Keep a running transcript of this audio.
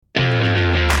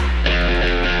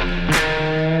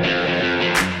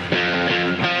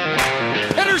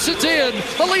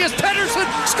Elias Pettersson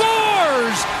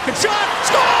scores! Tkachuk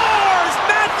scores!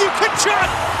 Matthew Tkachuk,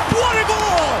 what a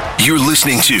goal! You're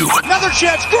listening to Another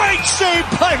chance, great save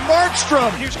by Markstrom.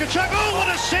 Here's Tkachuk, oh,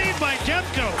 what a save by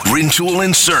Demko. Rintoul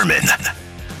and Sermon.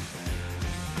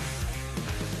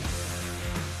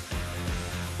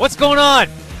 What's going on?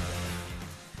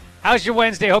 How's your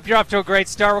Wednesday? Hope you're off to a great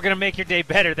start. We're going to make your day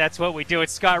better. That's what we do.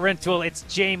 It's Scott Rintoul. It's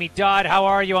Jamie Dodd. How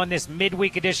are you on this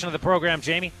midweek edition of the program,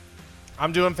 Jamie?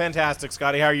 I'm doing fantastic,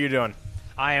 Scotty. How are you doing?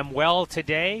 I am well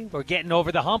today. We're getting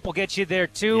over the hump. We'll get you there,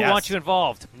 too. Yes. Want you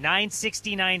involved.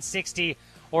 960-960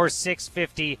 or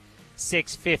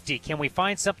 650-650. Can we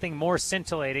find something more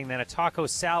scintillating than a taco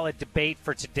salad debate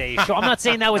for today's show? I'm not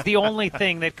saying that was the only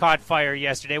thing that caught fire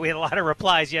yesterday. We had a lot of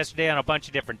replies yesterday on a bunch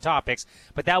of different topics,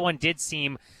 but that one did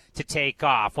seem to take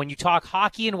off. When you talk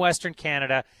hockey in Western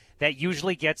Canada, that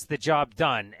usually gets the job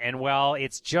done. And, well,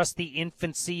 it's just the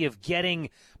infancy of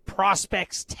getting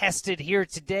prospects tested here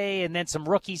today, and then some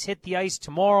rookies hit the ice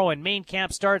tomorrow, and main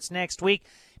camp starts next week.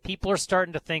 People are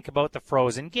starting to think about the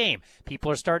frozen game.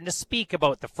 People are starting to speak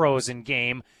about the frozen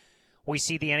game. We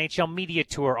see the NHL media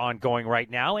tour ongoing right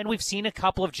now, and we've seen a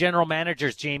couple of general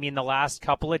managers, Jamie, in the last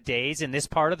couple of days in this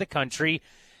part of the country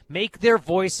make their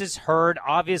voices heard.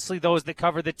 Obviously, those that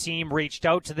cover the team reached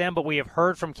out to them, but we have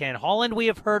heard from Ken Holland. We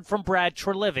have heard from Brad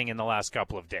Treliving in the last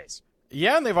couple of days.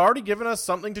 Yeah, and they've already given us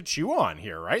something to chew on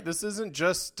here, right? This isn't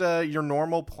just your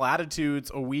normal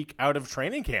platitudes a week out of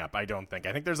training camp, I don't think.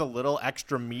 I think there's a little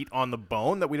extra meat on the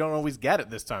bone that we don't always get at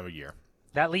this time of year.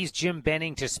 That leaves Jim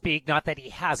Benning to speak. Not that he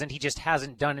hasn't. He just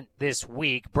hasn't done it this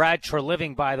week. Brad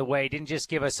Treliving, by the way, didn't just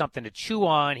give us something to chew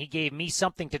on. He gave me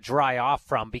something to dry off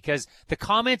from, because the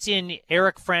comments in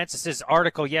Eric Francis's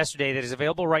article yesterday that is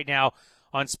available right now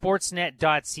on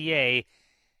sportsnet.ca,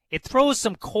 it throws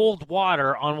some cold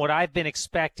water on what I've been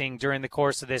expecting during the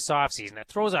course of this offseason. It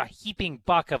throws a heaping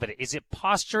buck of it. Is it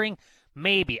posturing?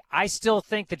 Maybe. I still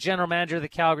think the general manager of the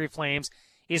Calgary Flames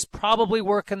is probably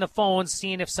working the phones,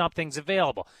 seeing if something's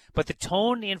available. But the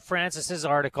tone in Francis's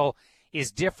article is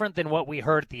different than what we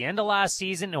heard at the end of last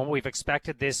season and what we've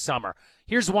expected this summer.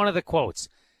 Here's one of the quotes.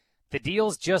 The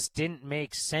deals just didn't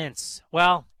make sense.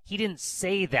 Well, he didn't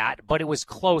say that, but it was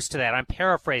close to that. I'm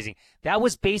paraphrasing. That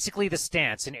was basically the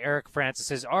stance in Eric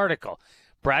Francis's article.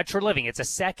 Brad Treliving, it's a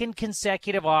second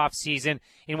consecutive offseason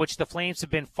in which the Flames have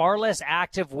been far less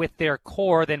active with their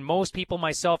core than most people,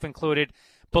 myself included,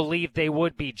 believed they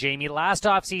would be, Jamie. Last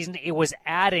offseason, it was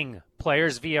adding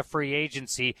players via free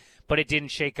agency, but it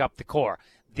didn't shake up the core.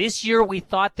 This year, we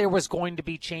thought there was going to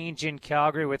be change in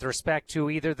Calgary with respect to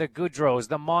either the Goodrows,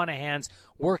 the Monahans,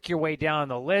 work your way down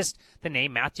the list. The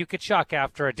name Matthew Tkachuk,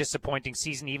 after a disappointing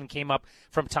season, even came up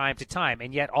from time to time.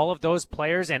 And yet all of those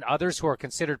players and others who are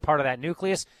considered part of that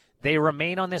nucleus, they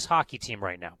remain on this hockey team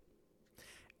right now.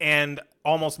 And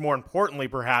almost more importantly,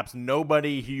 perhaps,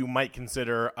 nobody who you might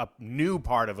consider a new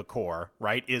part of a core,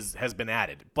 right, has been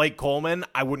added. Blake Coleman,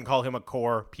 I wouldn't call him a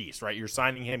core piece, right? You're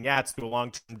signing him, it's to a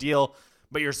long-term deal,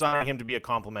 but you're signing him to be a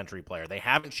complementary player. They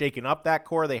haven't shaken up that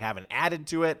core. They haven't added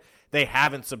to it. They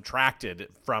haven't subtracted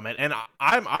from it. And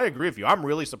I agree with you. I'm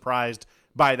really surprised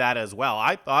by that as well.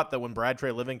 I thought that when Brad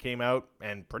Treliving came out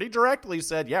and pretty directly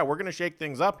said, yeah, we're going to shake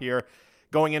things up here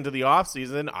going into the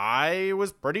offseason, I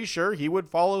was pretty sure he would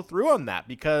follow through on that,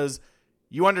 because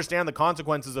you understand the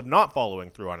consequences of not following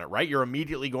through on it, right? You're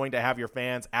immediately going to have your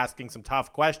fans asking some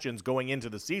tough questions going into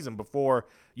the season before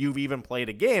you've even played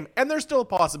a game. And there's still a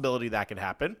possibility that could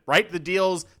happen, right? The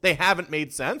deals, they haven't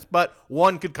made sense, but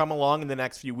one could come along in the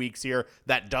next few weeks here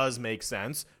that does make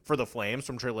sense for the Flames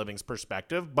from Treliving's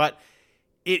perspective. But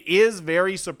it is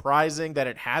very surprising that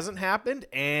it hasn't happened.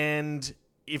 And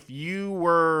if you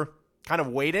were kind of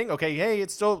waiting, okay, hey,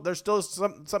 there's still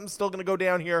something still going to go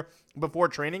down here before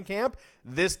training camp,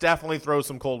 this definitely throws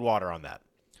some cold water on that.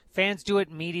 Fans do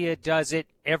it, media does it,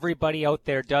 everybody out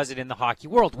there does it in the hockey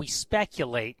world. We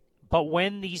speculate, but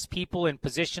when these people in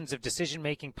positions of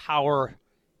decision-making power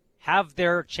have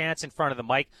their chance in front of the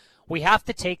mic, we have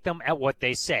to take them at what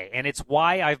they say. And it's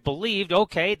why I've believed,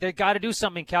 okay, they've got to do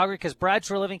something in Calgary, because Brad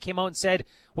Treliving came out and said,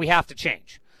 we have to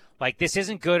change. Like, this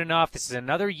isn't good enough. This is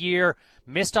another year.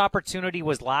 Missed opportunity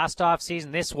was last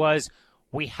offseason. This was,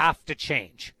 we have to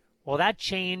change. Well, that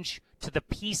change to the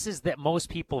pieces that most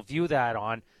people view that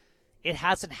on, it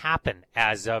hasn't happened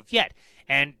as of yet.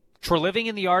 And Treliving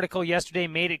in the article yesterday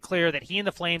made it clear that he and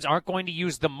the Flames aren't going to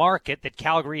use the market that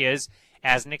Calgary is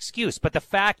as an excuse. But the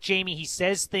fact, Jamie, he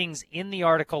says things in the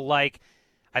article like,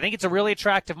 I think it's a really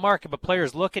attractive market, but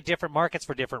players look at different markets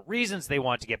for different reasons. They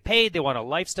want to get paid. They want a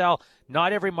lifestyle.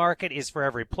 Not every market is for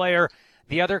every player.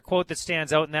 The other quote that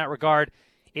stands out in that regard,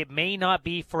 it may not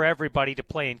be for everybody to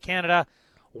play in Canada.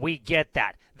 We get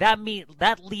that.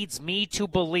 That leads me to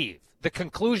believe the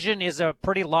conclusion is a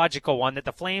pretty logical one, that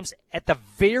the Flames, at the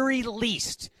very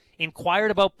least, inquired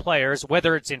about players,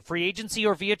 whether it's in free agency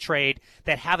or via trade,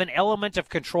 that have an element of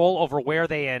control over where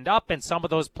they end up, and some of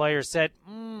those players said,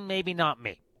 maybe not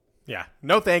me. Yeah,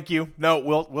 no thank you. No,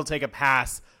 we'll take a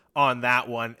pass on that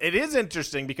one. It is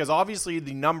interesting because obviously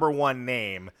the number one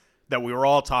name that we were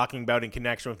all talking about in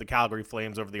connection with the Calgary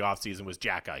Flames over the offseason was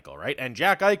Jack Eichel, right? And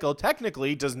Jack Eichel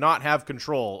technically does not have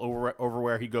control over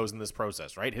where he goes in this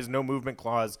process, right? His no movement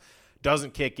clause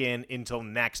doesn't kick in until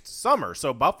next summer.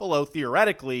 So Buffalo,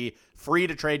 theoretically, free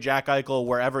to trade Jack Eichel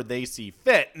wherever they see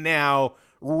fit. Now,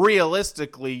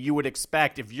 realistically, you would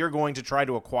expect if you're going to try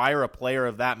to acquire a player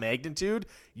of that magnitude,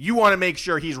 you want to make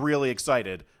sure he's really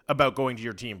excited about going to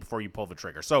your team before you pull the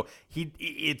trigger. So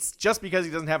it's just because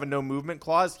he doesn't have a no movement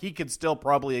clause, he could still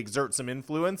probably exert some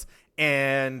influence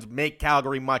and make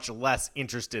Calgary much less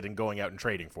interested in going out and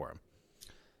trading for him.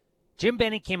 Jim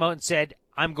Benning came out and said,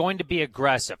 I'm going to be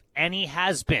aggressive, and he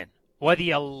has been. Whether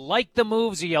you like the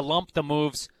moves or you lump the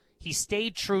moves, he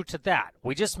stayed true to that.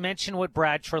 We just mentioned what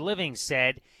Brad Treliving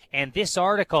said, and this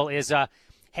article is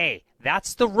hey,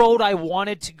 that's the road I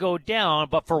wanted to go down,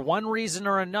 but for one reason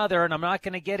or another, and I'm not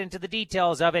going to get into the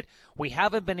details of it, we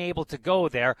haven't been able to go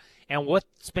there. And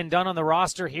what's been done on the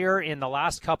roster here in the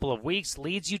last couple of weeks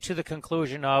leads you to the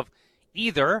conclusion of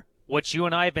either, what you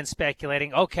and I have been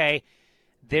speculating, okay,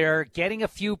 they're getting a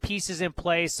few pieces in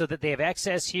place so that they have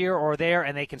excess here or there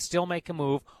and they can still make a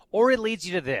move, or it leads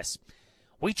you to this.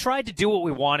 We tried to do what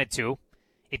we wanted to.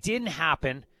 It didn't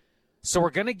happen. So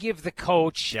we're going to give the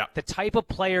coach the type of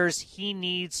players he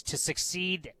needs to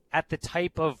succeed at the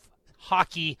type of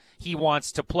hockey he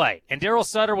wants to play. And Daryl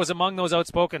Sutter was among those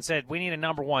outspoken, said, we need a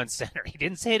number one center. He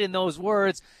didn't say it in those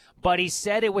words, but he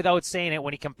said it without saying it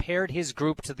when he compared his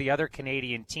group to the other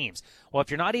Canadian teams. Well, if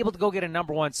you're not able to go get a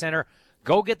number one center,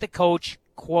 go get the coach,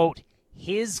 quote,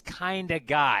 his kind of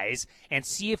guys, and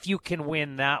see if you can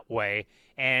win that way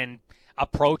and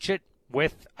approach it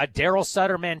with a Daryl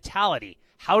Sutter mentality.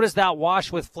 How does that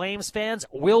wash with Flames fans?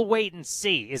 We'll wait and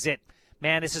see. Is it,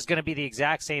 man, this is going to be the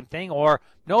exact same thing? Or,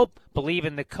 nope, believe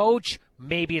in the coach.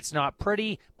 Maybe it's not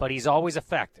pretty, but he's always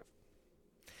effective.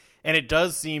 And it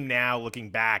does seem now,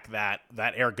 looking back, that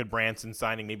Eric Goodbranson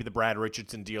signing, maybe the Brad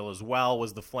Richardson deal as well,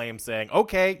 was the Flames saying,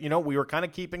 okay, we were kind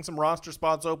of keeping some roster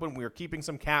spots open. We were keeping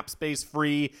some cap space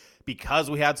free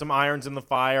because we had some irons in the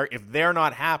fire. If they're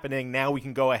not happening, now we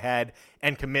can go ahead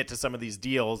and commit to some of these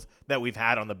deals that we've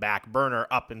had on the back burner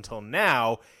up until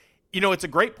now. It's a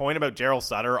great point about Daryl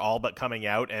Sutter all but coming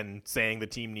out and saying the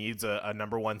team needs a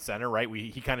number one center, right?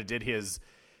 He kind of did his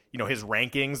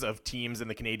rankings of teams in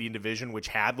the Canadian division which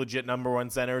had legit number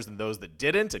one centers and those that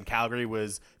didn't, and Calgary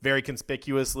was very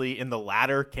conspicuously in the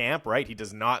latter camp, right? He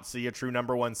does not see a true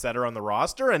number one center on the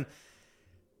roster, and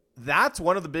that's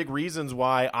one of the big reasons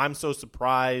why I'm so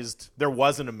surprised there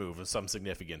wasn't a move of some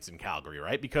significance in Calgary,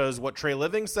 right? Because what Trey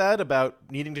Living said about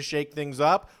needing to shake things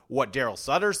up, what Daryl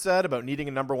Sutter said about needing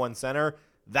a number one center,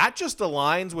 that just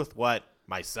aligns with what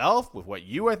myself, with what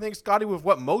you, I think, Scotty, with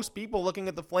what most people looking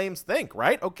at the Flames think,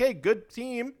 right? Okay, good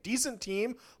team, decent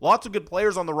team, lots of good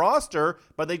players on the roster,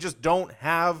 but they just don't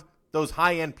have those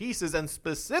high-end pieces, and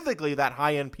specifically that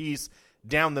high-end piece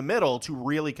down the middle to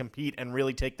really compete and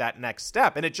really take that next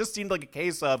step. And it just seemed like a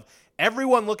case of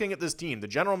everyone looking at this team, the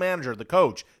general manager, the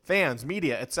coach, fans,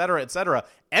 media, et cetera,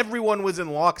 everyone was in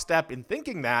lockstep in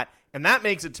thinking that, and that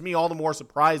makes it to me all the more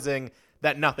surprising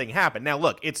that nothing happened. Now,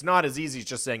 look, it's not as easy as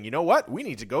just saying, you know what, we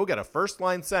need to go get a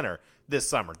first-line center this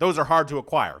summer. Those are hard to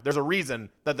acquire. There's a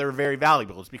reason that they're very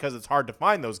valuable. It's because it's hard to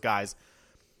find those guys.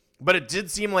 But it did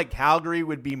seem like Calgary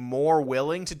would be more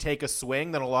willing to take a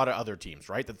swing than a lot of other teams,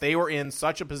 right? That they were in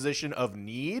such a position of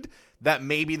need that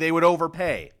maybe they would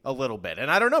overpay a little bit.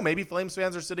 And I don't know, maybe Flames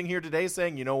fans are sitting here today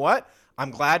saying, you know what, I'm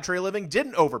glad Trey Living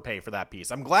didn't overpay for that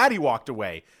piece. I'm glad he walked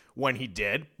away when he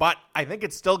did, but I think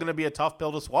it's still going to be a tough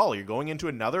pill to swallow. You're going into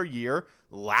another year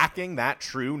lacking that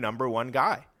true number one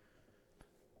guy.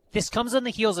 This comes on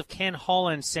the heels of Ken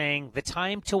Holland saying the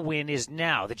time to win is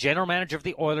now. The general manager of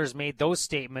the Oilers made that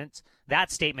statement,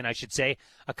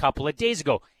 a couple of days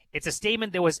ago. It's a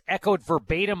statement that was echoed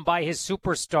verbatim by his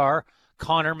superstar,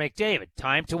 Connor McDavid.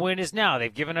 Time to win is now.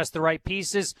 They've given us the right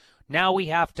pieces. Now we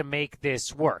have to make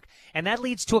this work. And that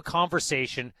leads to a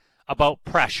conversation about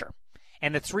pressure.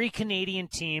 And the three Canadian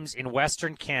teams in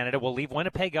Western Canada will leave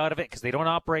Winnipeg out of it because they don't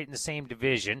operate in the same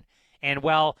division. And,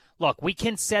 well, look, we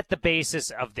can set the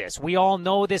basis of this. We all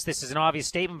know this. This is an obvious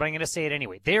statement, but I'm going to say it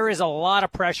anyway. There is a lot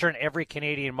of pressure in every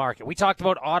Canadian market. We talked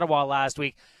about Ottawa last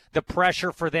week. the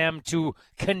pressure for them to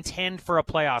contend for a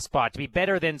playoff spot, to be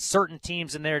better than certain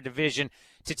teams in their division,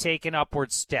 to take an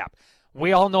upward step.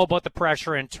 We all know about the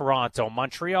pressure in Toronto.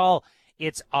 Montreal,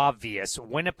 it's obvious.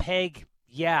 Winnipeg,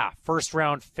 yeah,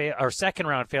 second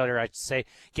round failure, I should say,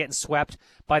 getting swept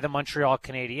by the Montreal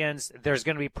Canadiens. There's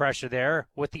going to be pressure there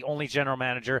with the only general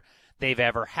manager they've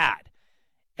ever had.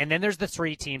 And then there's the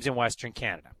three teams in Western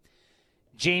Canada.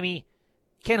 Jamie,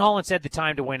 Ken Holland said the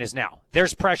time to win is now.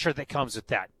 There's pressure that comes with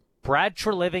that. Brad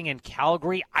Treliving in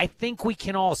Calgary, I think we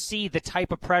can all see the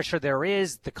type of pressure there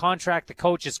is, the contract the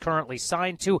coach is currently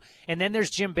signed to, and then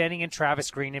there's Jim Benning and Travis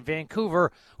Green in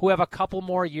Vancouver, who have a couple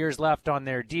more years left on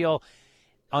their deal,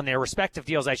 on their respective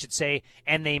deals, I should say,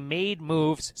 and they made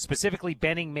moves, specifically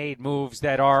Benning made moves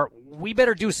that are, we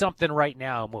better do something right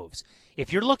now moves.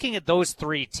 If you're looking at those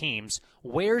three teams,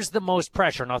 where's the most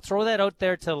pressure? And I'll throw that out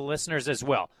there to the listeners as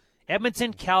well.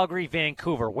 Edmonton, Calgary,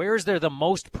 Vancouver. Where is there the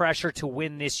most pressure to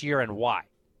win this year and why?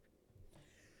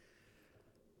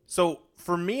 So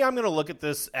for me, I'm going to look at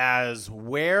this as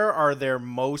where are there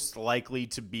most likely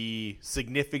to be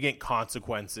significant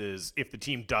consequences if the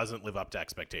team doesn't live up to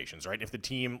expectations, right? If the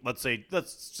team, let's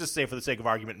just say for the sake of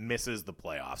argument, misses the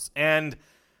playoffs. And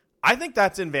I think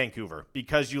that's in Vancouver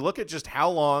because you look at just how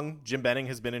long Jim Benning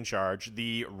has been in charge,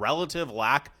 the relative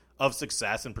lack of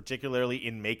success, and particularly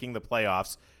in making the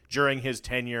playoffs during his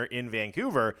tenure in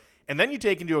Vancouver. And then you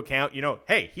take into account,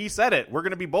 hey, he said it. We're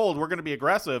going to be bold. We're going to be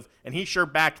aggressive. And he sure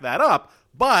backed that up.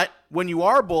 But when you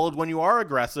are bold, when you are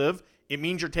aggressive, it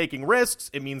means you're taking risks.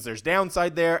 It means there's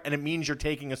downside there. And it means you're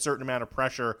taking a certain amount of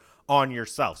pressure on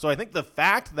yourself. So I think the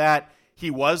fact that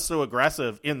he was so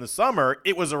aggressive in the summer,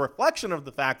 it was a reflection of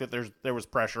the fact that there was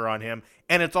pressure on him.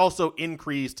 And it's also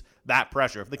increased that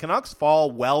pressure. If the Canucks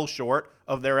fall well short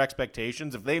of their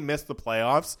expectations, if they miss the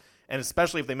playoffs, and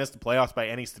especially if they miss the playoffs by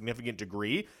any significant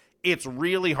degree, it's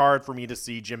really hard for me to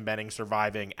see Jim Benning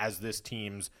surviving as this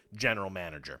team's general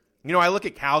manager. I look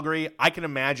at Calgary, I can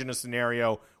imagine a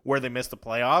scenario where they miss the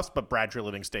playoffs, but Brad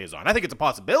Treliving stays on. I think it's a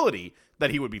possibility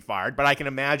that he would be fired, but I can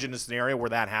imagine a scenario where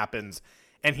that happens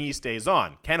and he stays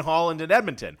on. Ken Holland in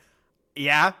Edmonton.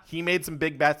 Yeah, he made some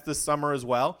big bets this summer as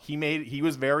well. He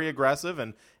was very aggressive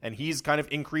and he's kind of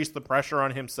increased the pressure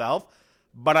on himself.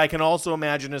 But I can also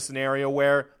imagine a scenario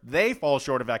where they fall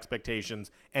short of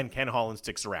expectations and Ken Holland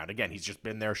sticks around. Again, he's just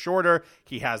been there shorter.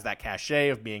 He has that cachet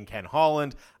of being Ken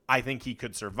Holland. I think he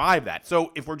could survive that.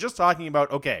 So if we're just talking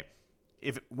about, okay,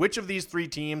 which of these three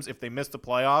teams, if they miss the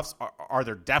playoffs, are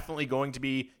there definitely going to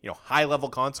be high-level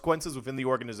consequences within the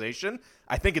organization?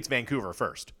 I think it's Vancouver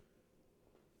first.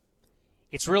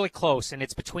 It's really close, and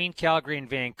it's between Calgary and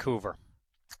Vancouver.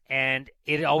 And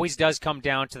it always does come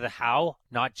down to the how,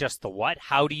 not just the what.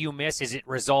 How do you miss? Is it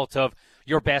result of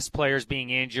your best players being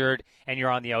injured and you're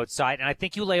on the outside? And I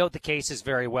think you lay out the cases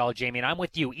very well, Jamie, and I'm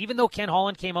with you. Even though Ken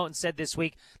Holland came out and said this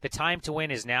week, the time to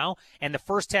win is now, and the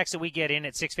first text that we get in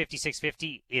at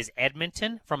 650 is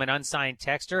Edmonton from an unsigned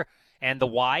texter, and the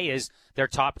why is their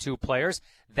top two players.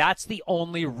 That's the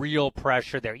only real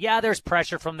pressure there. Yeah, there's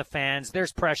pressure from the fans.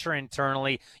 There's pressure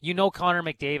internally. Connor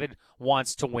McDavid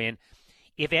wants to win.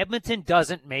 If Edmonton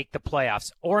doesn't make the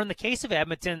playoffs, or in the case of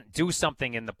Edmonton, do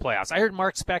something in the playoffs. I heard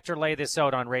Mark Spector lay this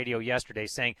out on radio yesterday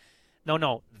saying,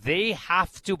 no, they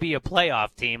have to be a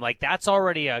playoff team. Like, that's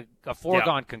already a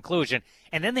foregone conclusion.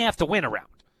 And then they have to win a round.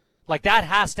 Like, that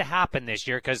has to happen this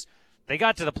year because they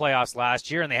got to the playoffs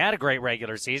last year and they had a great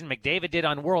regular season. McDavid did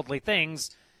unworldly things,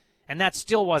 and that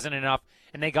still wasn't enough,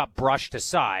 and they got brushed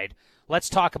aside. Let's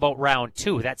talk about round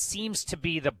two. That seems to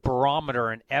be the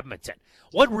barometer in Edmonton.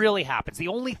 What really happens? The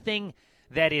only thing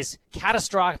that is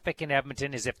catastrophic in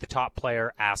Edmonton is if the top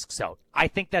player asks out. I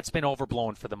think that's been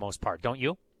overblown for the most part, don't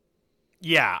you?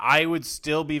 Yeah, I would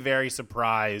still be very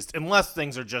surprised, unless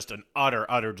things are just an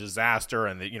utter disaster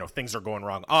and things are going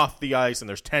wrong off the ice and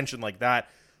there's tension like that.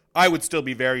 I would still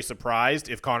be very surprised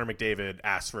if Connor McDavid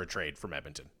asks for a trade from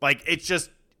Edmonton. Like, it's just,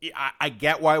 I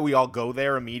get why we all go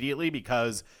there immediately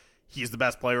because he's the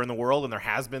best player in the world, and there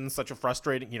has been such a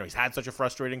frustrating, he's had such a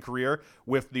frustrating career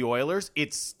with the Oilers.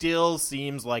 It still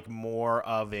seems like more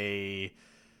of a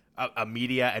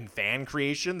media and fan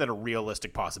creation than a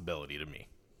realistic possibility to me.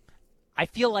 I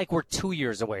feel like we're 2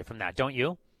 years away from that, don't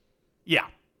you? Yeah.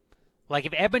 Like,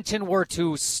 if Edmonton were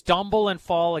to stumble and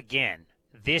fall again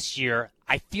this year,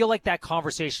 I feel like that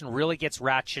conversation really gets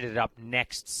ratcheted up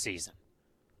next season.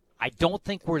 I don't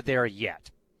think we're there yet.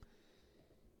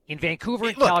 In Vancouver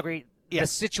and Calgary, the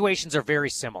situations are very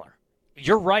similar.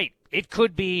 You're right. It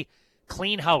could be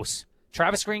clean house.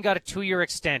 Travis Green got a 2-year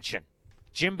extension.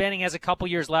 Jim Benning has a couple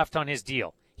years left on his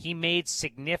deal. He made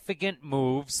significant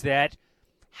moves that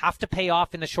have to pay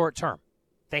off in the short term.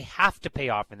 They have to pay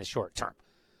off in the short term.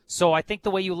 So I think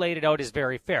the way you laid it out is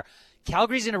very fair.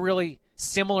 Calgary's in a really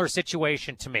similar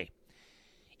situation to me.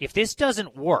 If this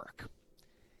doesn't work,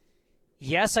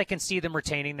 yes, I can see them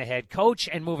retaining the head coach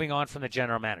and moving on from the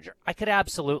general manager. I could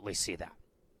absolutely see that.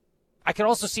 I could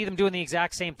also see them doing the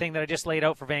exact same thing that I just laid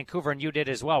out for Vancouver, and you did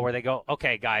as well, where they go,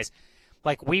 okay, guys,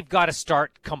 like, we've got to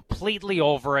start completely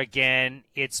over again.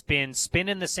 It's been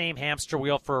spinning the same hamster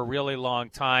wheel for a really long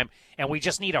time, and we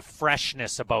just need a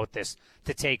freshness about this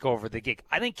to take over the gig.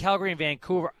 I think Calgary and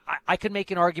Vancouver, I could make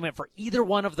an argument for either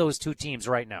one of those two teams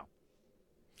right now.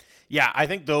 Yeah, I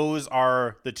think those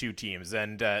are the two teams.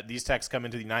 And these texts come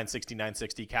into the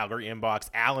 960-960 Calgary inbox.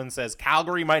 Alan says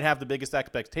Calgary might have the biggest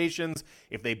expectations.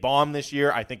 If they bomb this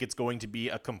year, I think it's going to be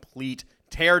a complete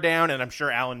teardown. And I'm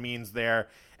sure Alan means there.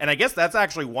 And I guess that's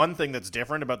actually one thing that's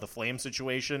different about the Flame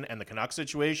situation and the Canucks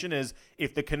situation is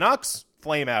if the Canucks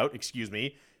flame out,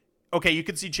 okay, you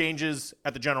could see changes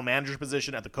at the general manager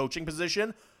position, at the coaching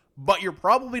position, but you're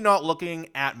probably not looking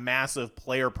at massive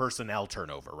player personnel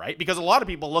turnover, right? Because a lot of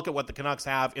people look at what the Canucks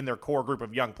have in their core group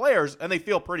of young players, and they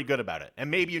feel pretty good about it. And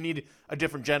maybe you need a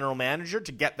different general manager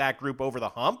to get that group over the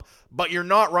hump, but you're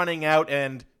not running out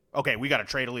and, okay, we got to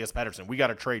trade Elias Pettersson. We got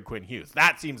to trade Quinn Hughes.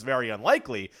 That seems very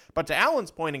unlikely. But to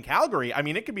Alan's point in Calgary, I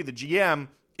mean, it could be the GM,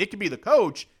 it could be the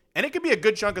coach, and it could be a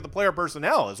good chunk of the player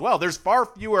personnel as well. There's far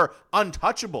fewer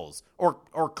untouchables or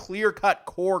clear-cut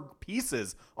core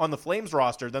pieces on the Flames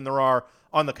roster than there are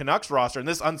on the Canucks roster. And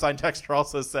this unsigned texter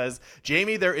also says,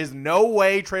 Jamie, there is no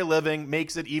way Trey Living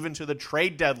makes it even to the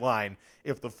trade deadline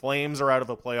if the Flames are out of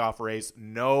a playoff race.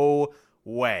 No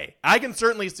way. I can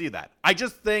certainly see that. I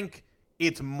just think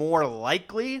it's more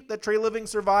likely that Trey Living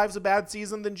survives a bad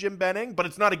season than Jim Benning, but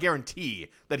it's not a guarantee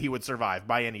that he would survive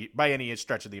by any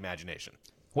stretch of the imagination.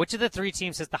 Which of the three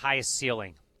teams has the highest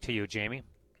ceiling to you, Jamie?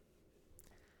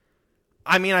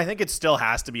 I mean, I think it still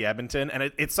has to be Edmonton,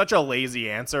 and it's such a lazy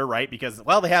answer, right? Because,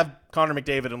 well, they have Connor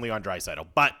McDavid and Leon Draisaitl,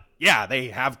 but yeah, they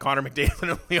have Connor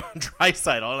McDavid and Leon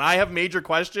Draisaitl, and I have major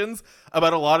questions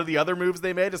about a lot of the other moves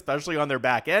they made, especially on their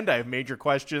back end. I have major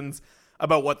questions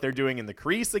about what they're doing in the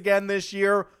crease again this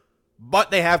year,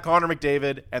 but they have Connor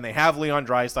McDavid, and they have Leon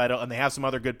Draisaitl, and they have some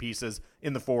other good pieces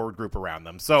in the forward group around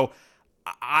them. So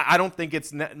I don't think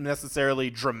it's necessarily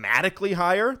dramatically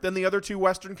higher than the other two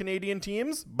Western Canadian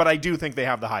teams, but I do think they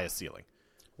have the highest ceiling.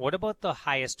 What about the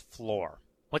highest floor?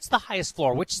 What's the highest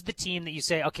floor? Which is the team that you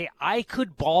say, okay, I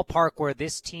could ballpark where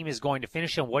this team is going to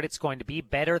finish and what it's going to be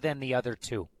better than the other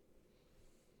two?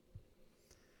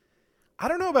 I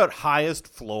don't know about highest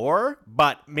floor,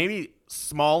 but maybe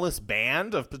smallest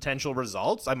band of potential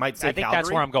results. I might say I think Calgary,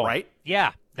 that's where I'm going. Right?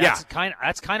 Yeah. That's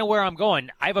kind of where I'm going.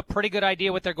 I have a pretty good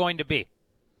idea what they're going to be.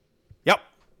 Yep.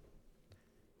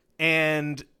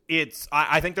 And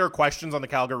I think there are questions on the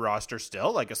Calgary roster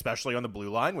still, like especially on the blue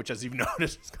line, which, as you've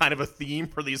noticed, is kind of a theme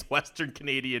for these Western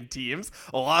Canadian teams.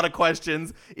 A lot of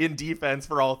questions in defense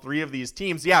for all three of these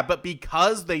teams. Yeah, but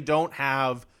because they don't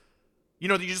have,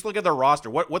 you just look at their roster.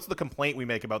 What's the complaint we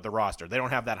make about the roster? They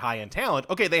don't have that high-end talent.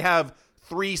 Okay, they have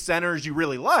three centers you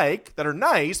really like that are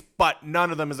nice, but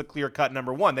none of them is a clear-cut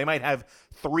number one. They might have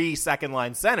three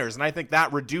second-line centers, and I think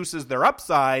that reduces their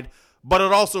upside, but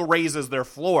it also raises their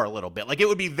floor a little bit. Like, it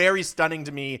would be very stunning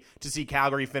to me to see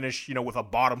Calgary finish, with a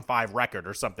bottom five record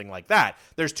or something like that.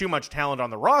 There's too much talent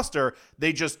on the roster.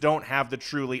 They just don't have the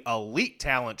truly elite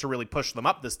talent to really push them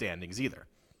up the standings either.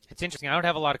 It's interesting. I don't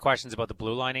have a lot of questions about the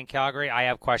blue line in Calgary. I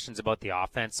have questions about the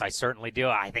offense. I certainly do.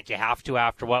 I think you have to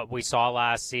after what we saw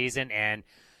last season. And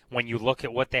when you look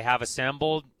at what they have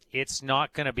assembled, it's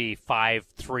not going to be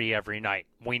 5-3 every night.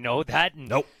 We know that. And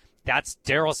nope. That's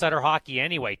Daryl Sutter hockey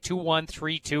anyway. 2-1,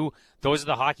 3-2. Those are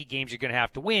the hockey games you're going to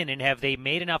have to win. And have they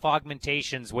made enough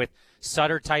augmentations with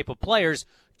Sutter type of players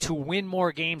to win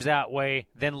more games that way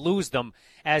than lose them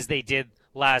as they did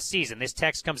last season? This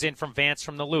text comes in from Vance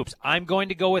from the Loops. I'm going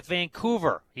to go with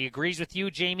Vancouver. He agrees with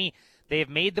you, Jamie. They have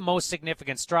made the most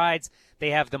significant strides. They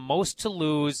have the most to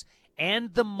lose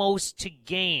and the most to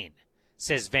gain,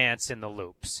 says Vance in the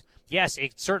Loops. Yes,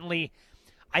 it certainly,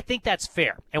 I think that's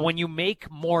fair. And when you make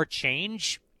more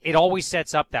change, it always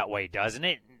sets up that way, doesn't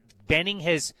it? Benning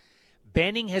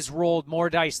has rolled more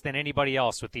dice than anybody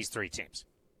else with these three teams.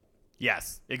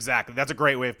 Yes, exactly. That's a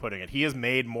great way of putting it. He has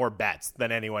made more bets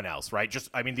than anyone else, right?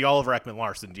 The Oliver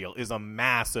Ekman-Larsson deal is a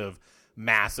massive,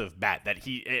 massive bet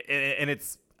and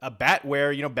it's a bet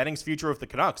where, Benning's future with the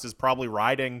Canucks is probably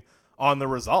riding on the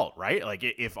result, right? Like,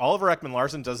 if Oliver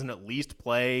Ekman-Larsson doesn't at least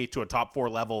play to a top four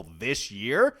level this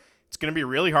year, it's going to be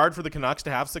really hard for the Canucks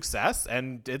to have success,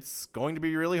 and it's going to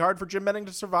be really hard for Jim Benning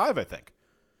to survive, I think.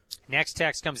 Next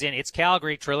text comes in. It's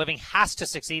Calgary. Trey Living has to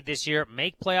succeed this year,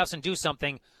 make playoffs and do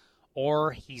something,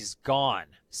 or he's gone,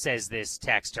 says this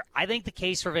texter. I think the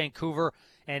case for Vancouver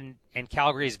and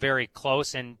Calgary is very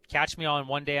close, and catch me on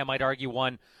one day, I might argue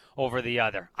one over the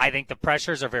other. I think the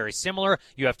pressures are very similar.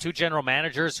 You have two general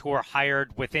managers who are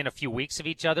hired within a few weeks of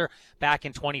each other. Back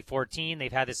in 2014,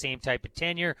 they've had the same type of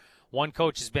tenure. One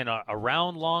coach has been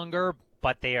around longer,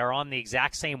 but they are on the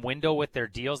exact same window with their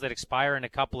deals that expire in a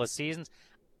couple of seasons.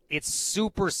 It's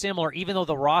super similar, even though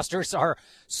the rosters are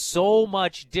so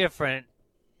much different,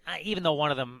 even though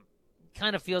one of them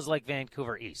kind of feels like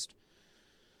Vancouver East.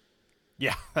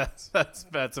 Yeah, that's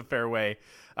a fair way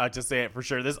to say it for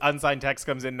sure. This unsigned text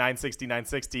comes in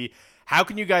 960. How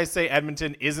can you guys say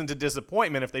Edmonton isn't a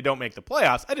disappointment if they don't make the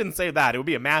playoffs? I didn't say that. It would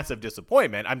be a massive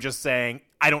disappointment. I'm just saying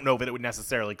I don't know that it would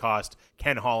necessarily cost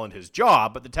Ken Holland his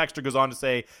job. But the texter goes on to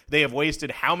say they have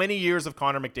wasted how many years of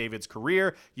Connor McDavid's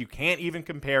career? You can't even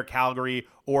compare Calgary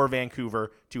or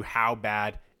Vancouver to how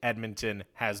bad Edmonton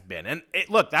has been. And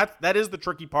look, that is the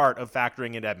tricky part of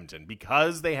factoring in Edmonton.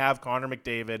 Because they have Connor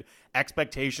McDavid,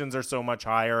 expectations are so much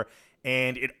higher,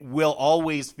 and it will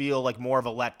always feel like more of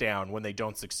a letdown when they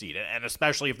don't succeed, and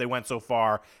especially if they went so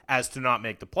far as to not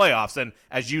make the playoffs. And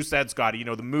as you said, Scotty,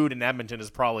 the mood in Edmonton is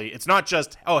probably, it's not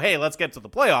just, oh, hey, let's get to the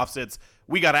playoffs. It's,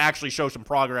 we got to actually show some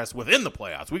progress within the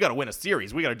playoffs. We got to win a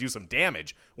series. We got to do some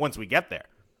damage once we get there.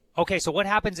 Okay, so what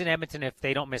happens in Edmonton if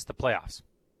they don't miss the playoffs?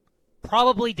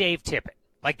 Probably Dave Tippett.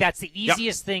 Like, that's the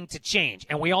easiest thing to change.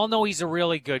 And we all know he's a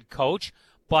really good coach,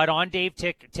 but on Dave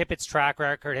Tippett's track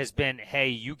record has been, hey,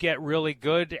 you get really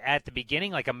good at the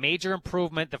beginning, like a major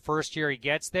improvement the first year he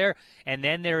gets there, and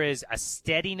then there is a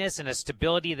steadiness and a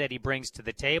stability that he brings to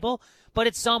the table. But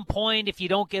at some point, if you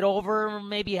don't get over,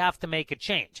 maybe you have to make a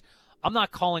change. I'm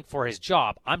not calling for his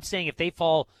job. I'm saying if they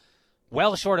fall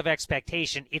well short of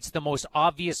expectation, it's the most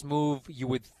obvious move you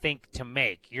would think to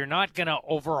make. You're not going to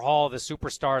overhaul the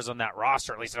superstars on that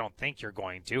roster. At least I don't think you're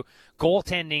going to.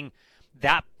 Goaltending,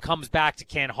 that comes back to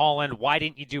Ken Holland. Why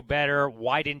didn't you do better?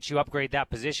 Why didn't you upgrade that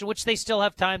position? Which they still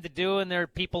have time to do, and there are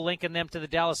people linking them to the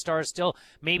Dallas Stars still.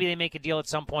 Maybe they make a deal at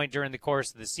some point during the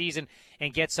course of the season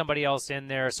and get somebody else in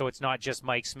there so it's not just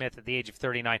Mike Smith at the age of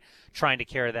 39 trying to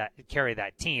carry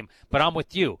that team. But I'm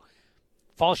with you.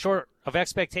 Fall short of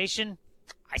expectation,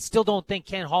 I still don't think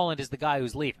Ken Holland is the guy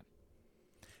who's leaving.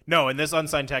 No, and this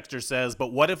unsigned texter says,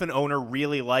 but what if an owner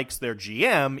really likes their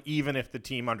GM, even if the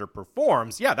team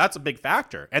underperforms? Yeah, that's a big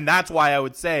factor. And that's why I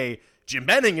would say Jim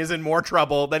Benning is in more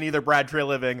trouble than either Brad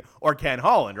Treliving or Ken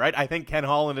Holland, right? I think Ken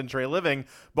Holland and Treliving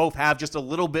both have just a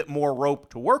little bit more rope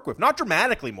to work with. Not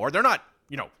dramatically more. They're not,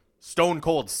 stone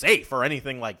cold safe or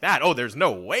anything like that. Oh, there's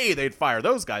no way they'd fire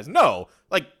those guys. No,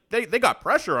 like they got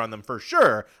pressure on them for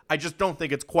sure. I just don't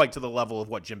think it's quite to the level of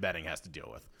what Jim Benning has to deal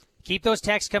with. Keep those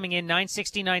texts coming in,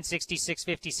 960, 960,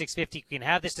 650, 650. You can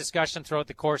have this discussion throughout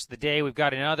the course of the day. We've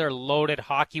got another loaded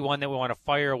hockey one that we want to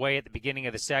fire away at the beginning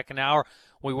of the second hour.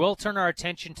 We will turn our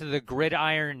attention to the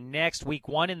gridiron next. Week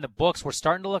 1 in the books. We're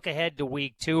starting to look ahead to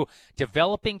week 2,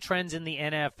 developing trends in the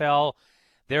NFL.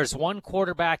 There's one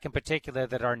quarterback in particular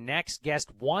that our next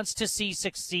guest wants to see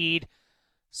succeed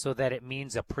so that it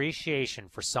means appreciation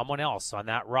for someone else on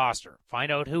that roster.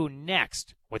 Find out who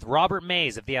next with Robert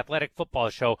Mays of the Athletic Football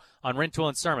Show on Rintoul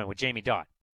and Sermon with Jamie Dodd.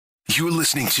 You're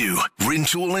listening to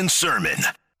Rintoul and Sermon.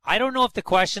 I don't know if the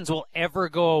questions will ever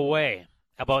go away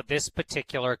about this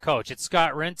particular coach. It's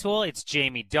Scott Rintoul. It's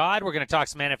Jamie Dodd. We're going to talk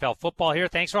some NFL football here.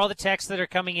 Thanks for all the texts that are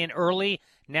coming in early,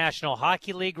 National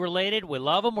Hockey League related. We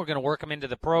love them. We're going to work them into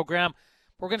the program.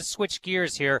 We're going to switch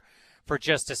gears here for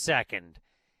just a second.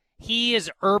 He is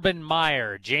Urban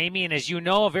Meyer, Jamie, and as you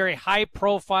know, a very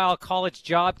high-profile college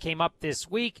job came up this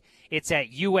week. It's at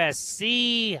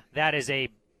USC. That is a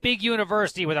big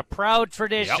university with a proud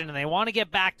tradition, and they want to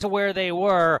get back to where they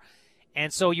were.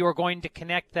 And so you are going to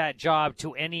connect that job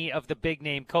to any of the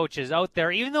big-name coaches out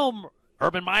there, even though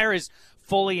Urban Meyer is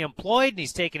fully employed and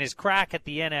he's taken his crack at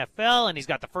the NFL and he's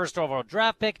got the first overall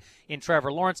draft pick in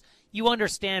Trevor Lawrence. You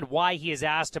understand why he is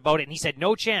asked about it, and he said,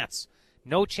 no chance.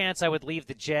 No chance I would leave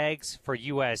the Jags for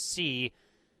USC.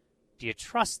 Do you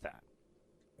trust that?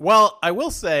 Well, I will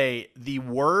say the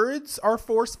words are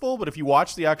forceful, but if you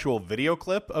watch the actual video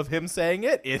clip of him saying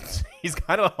it, he's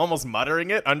kind of almost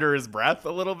muttering it under his breath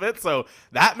a little bit. So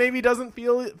that maybe doesn't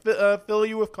fill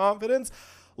you with confidence.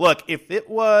 Look, if it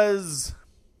was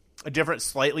a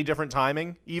slightly different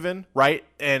timing even, right?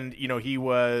 And, he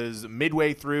was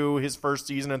midway through his first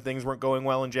season and things weren't going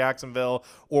well in Jacksonville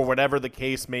or whatever the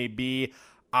case may be,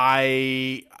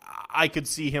 I could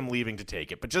see him leaving to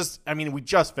take it. But we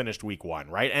just finished week 1,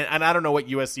 right? And I don't know what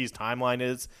USC's timeline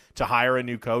is to hire a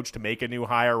new coach, to make a new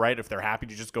hire, right? If they're happy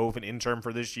to just go with an intern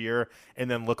for this year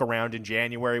and then look around in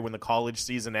January when the college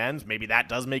season ends, maybe that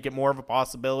does make it more of a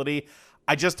possibility.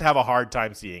 I just have a hard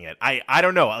time seeing it. I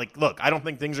don't know. Look, I don't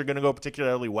think things are going to go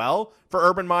particularly well for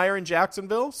Urban Meyer in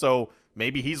Jacksonville, so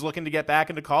maybe he's looking to get back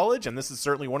into college, and this is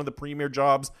certainly one of the premier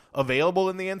jobs available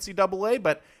in the NCAA,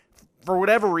 but for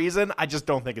whatever reason, I just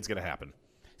don't think it's going to happen.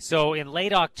 So in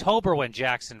late October when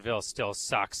Jacksonville still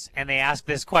sucks, and they ask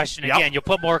this question again, you'll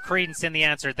put more credence in the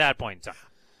answer at that point in time.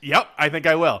 Yep, I think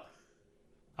I will.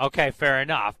 Okay, fair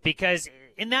enough. Because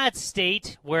in that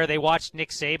state where they watched Nick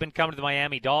Saban come to the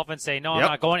Miami Dolphins, say, no, I'm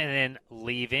not going, and then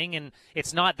leaving, and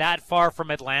it's not that far from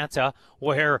Atlanta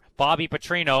where Bobby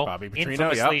Petrino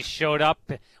infamously showed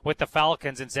up with the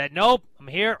Falcons and said, nope, I'm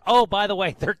here. Oh, by the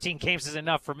way, 13 games is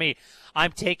enough for me.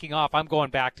 I'm taking off. I'm going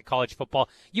back to college football.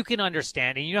 You can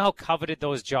understand, and you know how coveted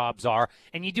those jobs are,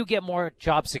 and you do get more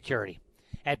job security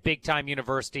at big-time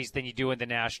universities than you do in the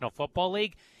National Football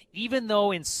League, even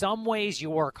though in some ways you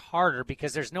work harder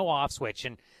because there's no off switch.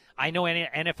 And I know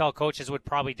NFL coaches would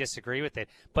probably disagree with it,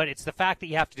 but it's the fact that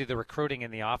you have to do the recruiting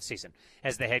in the offseason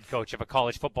as the head coach of a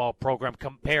college football program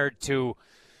compared to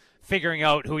figuring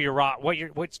out who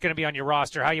what's going to be on your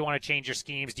roster, how you want to change your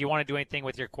schemes, do you want to do anything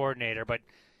with your coordinator. But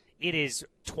it is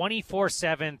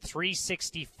 24/7,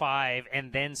 365,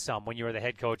 and then some when you are the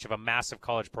head coach of a massive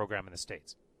college program in the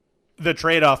States. The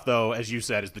trade-off, though, as you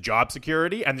said, is the job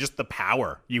security and just the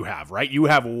power you have, right? You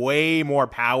have way more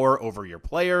power over your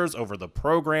players, over the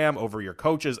program, over your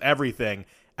coaches, everything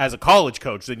as a college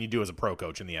coach than you do as a pro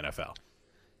coach in the NFL.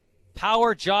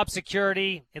 Power, job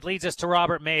security. It leads us to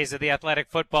Robert Mays of the Athletic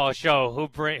Football Show,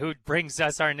 who brings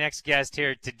us our next guest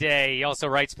here today. He also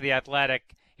writes for The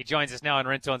Athletic. He joins us now on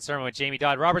Rintoul and Sermon with Jamie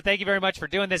Dodd. Robert, thank you very much for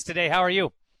doing this today. How are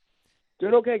you?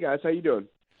 Doing okay, guys. How you doing?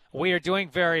 We are doing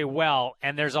very well,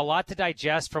 and there's a lot to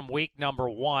digest from week number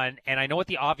 1, and I know what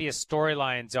the obvious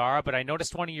storylines are, but I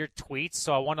noticed one of your tweets,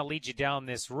 so I want to lead you down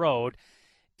this road.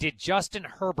 Did Justin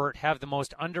Herbert have the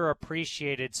most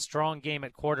underappreciated strong game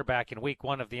at quarterback in week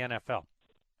 1 of the NFL?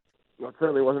 Well, it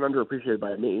certainly wasn't underappreciated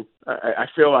by me. I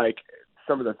feel like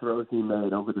some of the throws he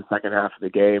made over the second half of the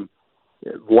game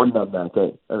won them that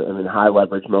day. I mean, high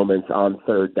leverage moments on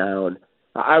third down.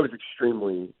 I was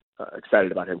extremely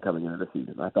excited about him coming into the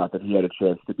season. I thought that he had a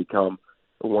chance to become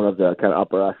one of the kind of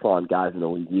upper echelon guys in the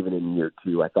league, even in year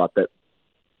 2. I thought that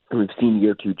we've seen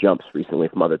year 2 jumps recently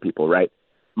from other people, right?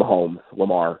 Mahomes,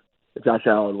 Lamar, Josh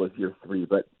Allen was year 3,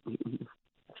 but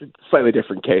it's a slightly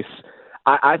different case.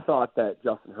 I thought that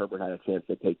Justin Herbert had a chance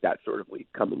to take that sort of lead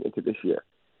coming into this year.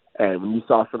 And when you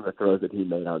saw some of the throws that he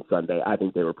made on Sunday, I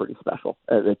think they were pretty special.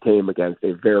 And it came against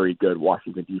a very good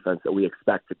Washington defense that we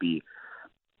expect to be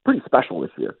pretty special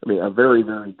this year. I mean, a very,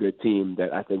 very good team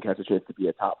that I think has a chance to be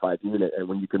a top 5 unit. And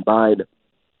when you combine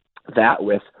that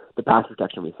with the pass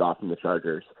protection we saw from the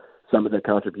Chargers, some of the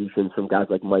contributions from guys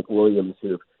like Mike Williams,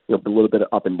 who've been a little bit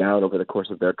up and down over the course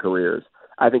of their careers,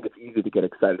 I think it's easy to get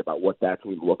excited about what that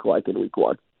team looked like in week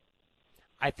 1.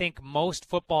 I think most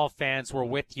football fans were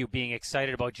with you being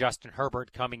excited about Justin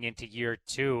Herbert coming into year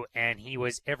 2, and he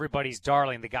was everybody's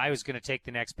darling, the guy who's going to take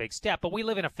the next big step. But we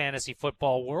live in a fantasy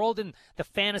football world, and the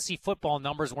fantasy football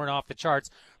numbers weren't off the charts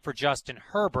for Justin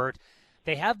Herbert.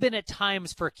 They have been at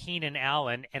times for Keenan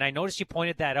Allen, and I noticed you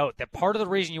pointed that out, that part of the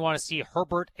reason you want to see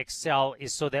Herbert excel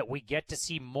is so that we get to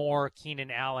see more Keenan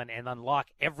Allen and unlock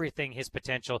everything his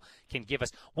potential can give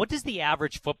us. What does the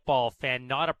average football fan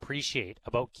not appreciate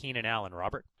about Keenan Allen,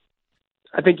 Robert?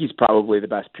 I think he's probably the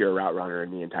best pure route runner in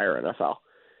the entire NFL.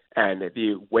 And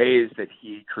the ways that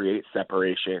he creates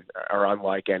separation are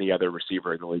unlike any other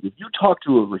receiver in the league. If you talk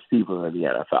to a receiver in the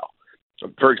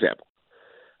NFL, for example,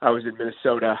 I was in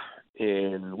Minnesota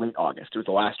in late August. It was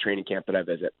the last training camp that I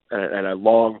visited, and a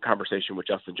long conversation with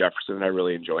Justin Jefferson that I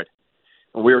really enjoyed.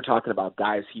 And we were talking about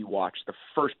guys he watched. The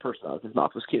first person out of his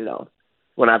mouth was Keenan Allen.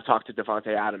 When I've talked to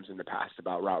Devontae Adams in the past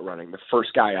about route running, the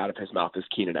first guy out of his mouth is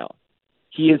Keenan Allen.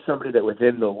 He is somebody that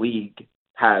within the league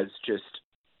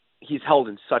he's held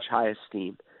in such high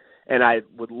esteem. And I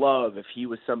would love if he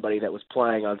was somebody that was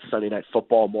playing on Sunday Night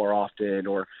Football more often,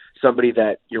 or somebody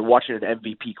that you're watching an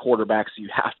MVP quarterback, so you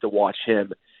have to watch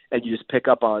him, and you just pick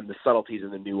up on the subtleties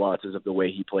and the nuances of the way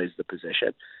he plays the position.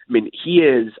 I mean, he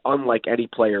is unlike any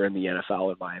player in the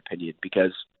NFL, in my opinion,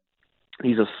 because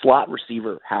he's a slot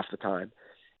receiver half the time,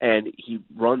 and he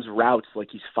runs routes like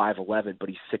he's 5'11", but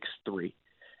he's 6'3".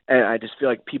 And I just feel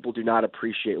like people do not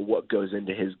appreciate what goes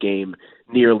into his game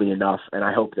nearly enough, and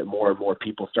I hope that more and more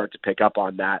people start to pick up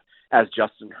on that as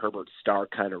Justin Herbert's star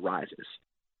kind of rises.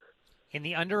 In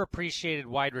the underappreciated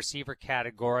wide receiver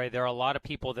category, there are a lot of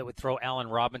people that would throw Allen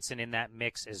Robinson in that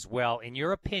mix as well. In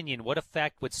your opinion, what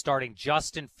effect would starting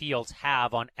Justin Fields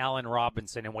have on Allen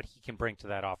Robinson and what he can bring to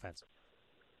that offense?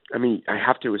 I mean, I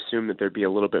have to assume that there'd be a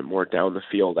little bit more down the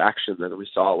field action than we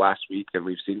saw last week than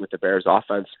we've seen with the Bears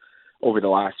offense over the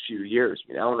last few years.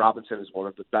 I mean, Allen Robinson is one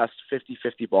of the best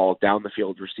 50-50 ball down the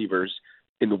field receivers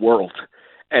in the world,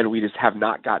 and we just have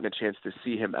not gotten a chance to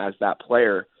see him as that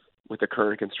player with the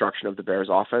current construction of the Bears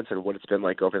offense and what it's been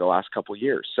like over the last couple of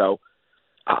years. So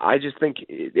I just think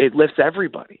it lifts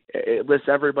everybody. It lifts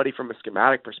everybody from a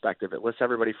schematic perspective. It lifts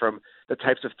everybody from the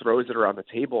types of throws that are on the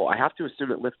table. I have to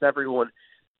assume it lifts everyone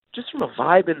just from a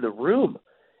vibe in the room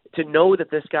to know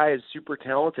that this guy is super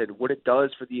talented, what it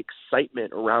does for the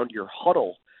excitement around your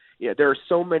huddle. Yeah, there are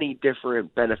so many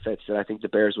different benefits that I think the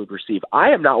Bears would receive. I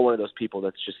am not one of those people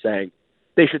that's just saying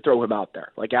they should throw him out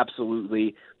there. Like,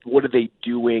 absolutely, what are they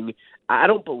doing? I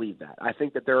don't believe that. I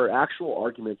think that there are actual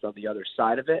arguments on the other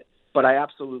side of it, but I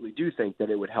absolutely do think that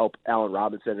it would help Allen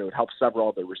Robinson. It would help several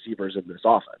other receivers in this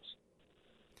offense.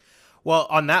 Well,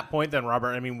 on that point then,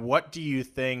 Robert, I mean, what do you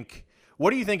think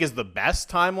is the best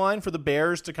timeline for the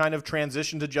Bears to kind of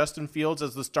transition to Justin Fields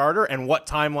as the starter, and what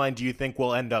timeline do you think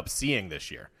we'll end up seeing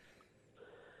this year?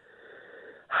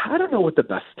 I don't know what the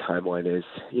best timeline is.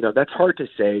 That's hard to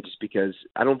say just because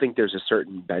I don't think there's a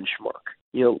certain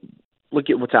benchmark. Look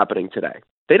at what's happening today.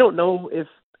 They don't know if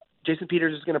Jason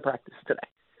Peters is going to practice today.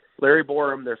 Larry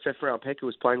Borum, their fifth-round pick, who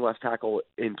was playing left tackle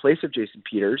in place of Jason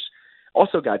Peters,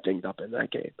 also got dinged up in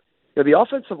that game. The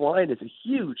offensive line is a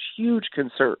huge, huge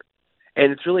concern,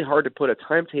 and it's really hard to put a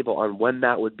timetable on when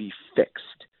that would be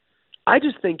fixed. I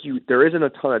just think there isn't a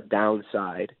ton of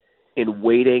downside in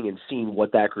waiting and seeing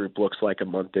what that group looks like a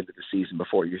month into the season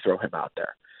before you throw him out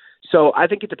there. So I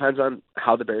think it depends on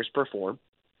how the Bears perform.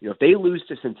 If they lose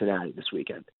to Cincinnati this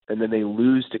weekend, and then they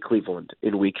lose to Cleveland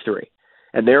in week 3,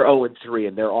 and they're 0-3,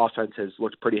 and their offense has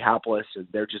looked pretty hapless, and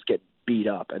they're just getting beat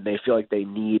up, and they feel like they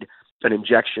need an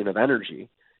injection of energy,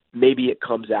 maybe it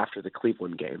comes after the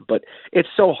Cleveland game. But it's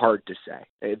so hard to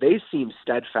say. They seem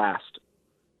steadfast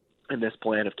in this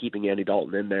plan of keeping Andy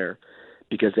Dalton in there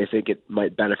because they think it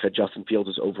might benefit Justin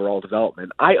Fields' overall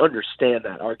development. I understand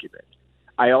that argument.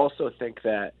 I also think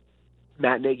that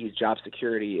Matt Nagy's job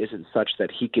security isn't such that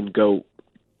he can go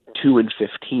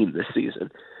 2-15 this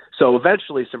season. So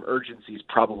eventually some urgency is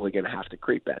probably going to have to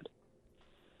creep in.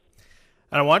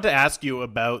 And I wanted to ask you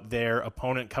about their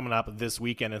opponent coming up this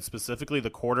weekend, and specifically the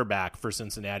quarterback for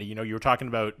Cincinnati. You were talking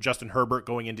about Justin Herbert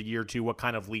going into year 2, what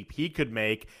kind of leap he could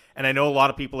make. And I know a lot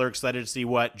of people are excited to see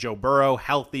what Joe Burrow,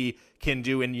 healthy, can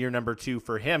do in year number 2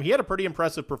 for him. He had a pretty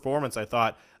impressive performance, I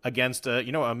thought, against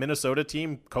a Minnesota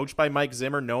team coached by Mike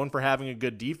Zimmer, known for having a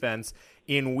good defense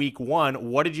in week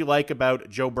 1. What did you like about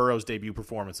Joe Burrow's debut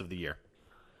performance of the year?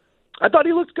 I thought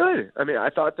he looked good. I mean, I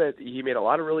thought that he made a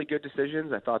lot of really good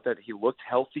decisions. I thought that he looked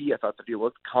healthy. I thought that he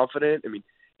looked confident. I mean,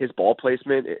 his ball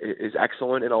placement is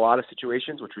excellent in a lot of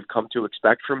situations, which we've come to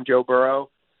expect from Joe Burrow.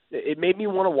 It made me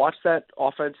want to watch that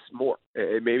offense more.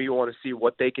 It made me want to see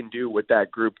what they can do with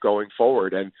that group going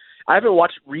forward. And I haven't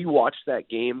rewatched that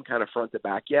game kind of front to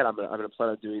back yet. I'm going to plan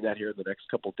on doing that here in the next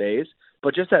couple of days.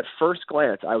 But just at first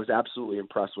glance, I was absolutely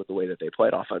impressed with the way that they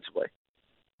played offensively.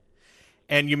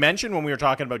 And you mentioned when we were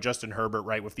talking about Justin Herbert,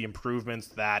 right, with the improvements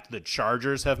that the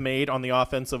Chargers have made on the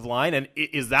offensive line. And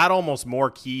is that almost more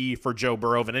key for Joe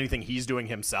Burrow than anything he's doing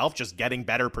himself, just getting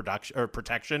better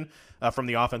protection from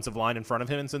the offensive line in front of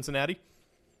him in Cincinnati?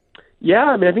 Yeah,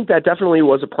 I mean, I think that definitely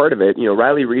was a part of it.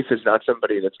 Riley Reif is not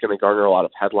somebody that's going to garner a lot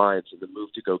of headlines, and the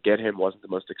move to go get him wasn't the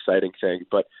most exciting thing.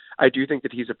 But I do think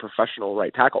that he's a professional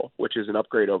right tackle, which is an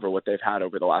upgrade over what they've had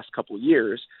over the last couple of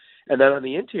years. And then on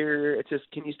the interior, it's just,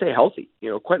 can you stay healthy?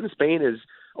 Quentin Spain is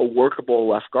a workable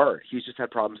left guard. He's just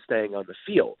had problems staying on the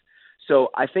field. So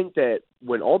I think that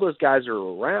when all those guys are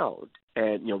around,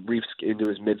 and, Reif's into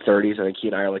his mid-30s, I think he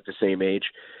and I are like the same age,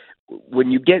 when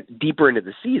you get deeper into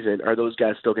the season, are those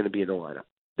guys still going to be in the lineup?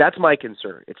 That's my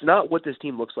concern. It's not what this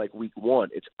team looks like week 1.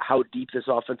 It's how deep this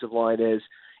offensive line is.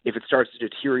 If it starts to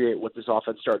deteriorate, what this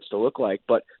offense starts to look like.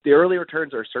 But the early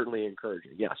returns are certainly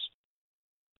encouraging, yes.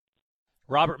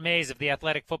 Robert Mays of the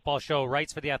Athletic Football Show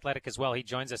writes for The Athletic as well. He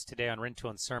joins us today on Rintoul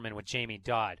and Sermon with Jamie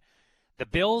Dodd. The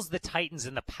Bills, the Titans,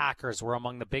 and the Packers were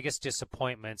among the biggest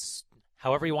disappointments,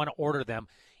 however you want to order them,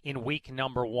 in week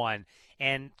number 1.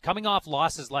 And coming off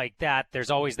losses like that, there's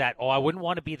always that, I wouldn't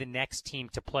want to be the next team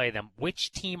to play them.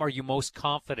 Which team are you most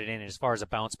confident in as far as a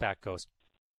bounce back goes?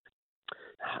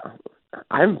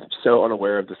 I'm so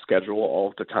unaware of the schedule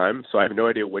all the time, so I have no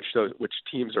idea which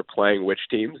teams are playing which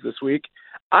teams this week.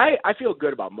 I feel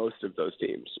good about most of those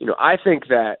teams. I think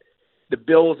that the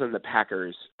Bills and the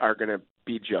Packers are going to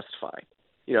be just fine.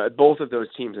 Both of those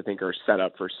teams, I think, are set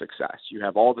up for success. You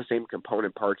have all the same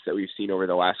component parts that we've seen over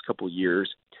the last couple of years.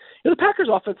 The Packers'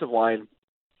 offensive line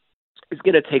is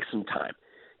going to take some time.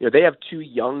 They have 2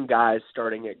 young guys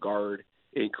starting at guard,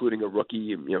 including a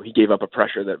rookie. He gave up a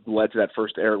pressure that led to that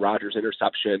first Aaron Rodgers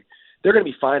interception. They're going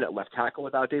to be fine at left tackle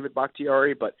without David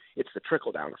Bakhtiari, but it's the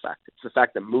trickle-down effect. It's the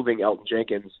fact that moving Elton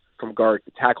Jenkins from guard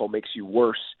to tackle makes you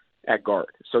worse at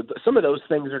guard. So some of those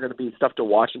things are going to be stuff to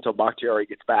watch until Bakhtiari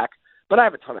gets back. But I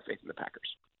have a ton of faith in the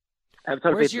Packers. I have a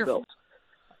ton of faith in the Bills.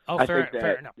 Oh,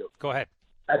 fair enough. Go ahead.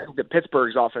 I think that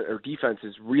Pittsburgh's offense or defense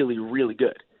is really, really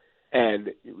good. And,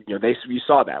 you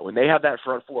saw that. When they have that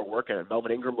front four working, and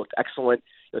Melvin Ingram looked excellent.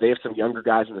 They have some younger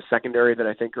guys in the secondary that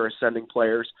I think are ascending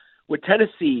players. With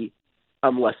Tennessee,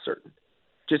 I'm less certain,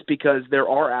 just because there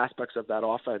are aspects of that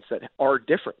offense that are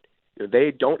different.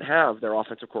 They don't have their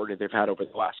offensive coordinator they've had over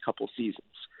the last couple of seasons.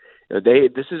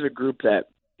 This is a group that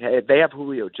they have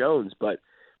Julio Jones, but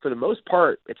for the most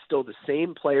part, it's still the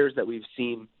same players that we've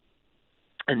seen,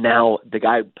 and now the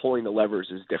guy pulling the levers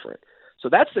is different. So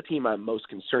that's the team I'm most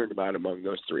concerned about among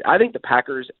those 3. I think the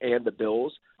Packers and the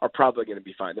Bills are probably going to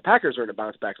be fine. The Packers are in a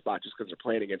bounce-back spot just because they're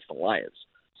playing against the Lions.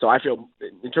 So I feel,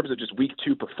 in terms of just Week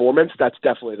 2 performance, that's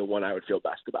definitely the one I would feel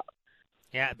best about.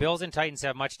 Yeah, Bills and Titans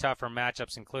have much tougher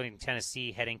matchups, including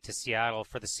Tennessee heading to Seattle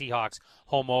for the Seahawks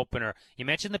home opener. You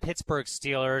mentioned the Pittsburgh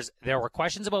Steelers. There were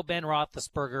questions about Ben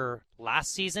Roethlisberger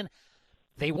last season.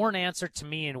 They weren't answered to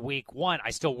me in Week 1.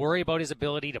 I still worry about his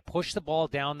ability to push the ball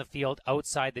down the field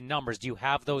outside the numbers. Do you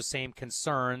have those same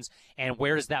concerns, and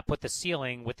where does that put the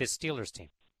ceiling with this Steelers team?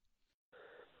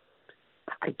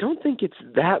 I don't think it's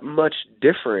that much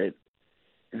different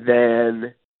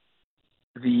than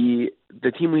the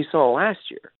team we saw last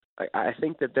year. I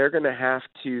think that they're going to have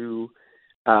to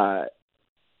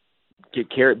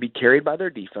be carried by their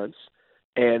defense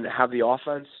and have the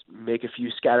offense make a few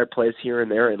scattered plays here and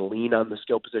there and lean on the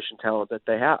skill position talent that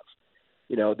they have.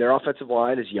 Their offensive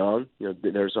line is young.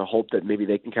 There's a hope that maybe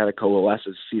they can kind of coalesce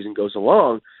as the season goes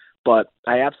along. But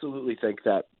I absolutely think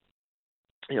that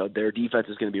their defense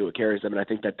is going to be what carries them, and I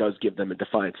think that does give them a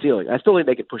defined ceiling. I still think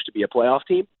they could push to be a playoff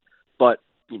team, but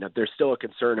there's still a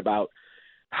concern about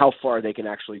how far they can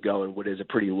actually go in what is a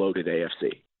pretty loaded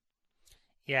AFC.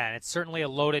 Yeah, and it's certainly a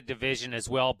loaded division as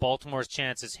well. Baltimore's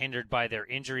chance is hindered by their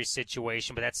injury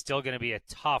situation, but that's still going to be a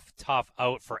tough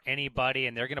out for anybody,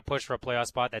 and they're going to push for a playoff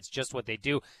spot. That's just what they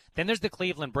do. Then there's the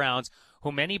Cleveland Browns,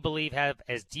 who many believe have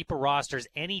as deep a roster as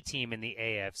any team in the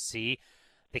AFC.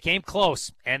 They came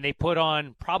close, and they put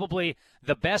on probably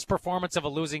the best performance of a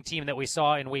losing team that we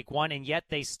saw in Week 1, and yet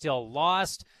they still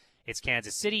lost. It's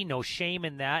Kansas City, no shame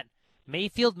in that.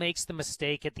 Mayfield makes the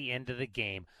mistake at the end of the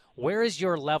game. Where is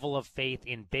your level of faith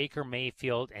in Baker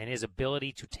Mayfield and his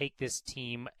ability to take this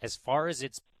team as far as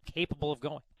it's capable of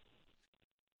going?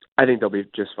 I think they'll be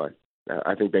just fine.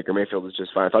 I think Baker Mayfield is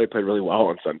just fine. I thought he played really well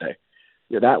on Sunday.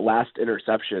 That last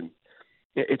interception,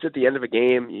 it's at the end of a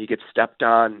game. You get stepped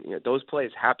on. Those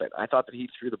plays happen. I thought that he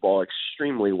threw the ball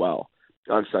extremely well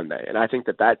on Sunday, and I think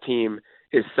that team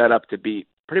is set up to beat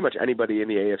pretty much anybody in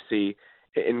the AFC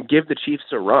and give the Chiefs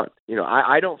a run.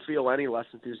 I don't feel any less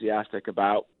enthusiastic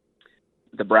about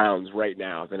the Browns right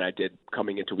now than I did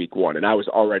coming into Week 1, and I was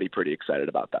already pretty excited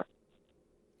about that.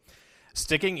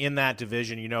 Sticking in that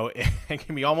division, it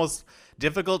can be almost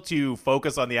difficult to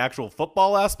focus on the actual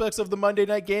football aspects of the Monday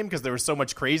night game because there was so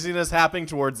much craziness happening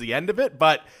towards the end of it.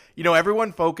 But,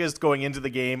 everyone focused going into the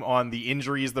game on the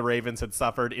injuries the Ravens had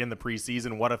suffered in the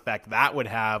preseason, what effect that would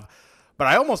have. But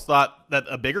I almost thought that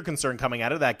a bigger concern coming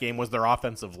out of that game was their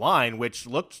offensive line, which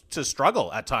looked to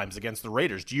struggle at times against the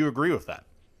Raiders. Do you agree with that?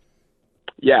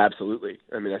 Yeah, absolutely.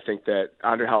 I mean, I think that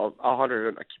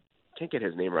Alejandro, I can't get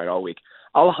his name right all week.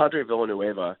 Alejandro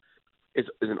Villanueva is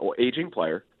an aging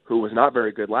player who was not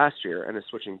very good last year and is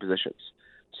switching positions.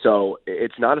 So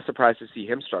it's not a surprise to see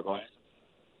him struggle. He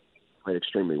played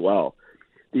extremely well.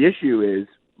 The issue is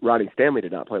Ronnie Stanley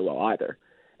did not play well either.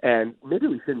 And maybe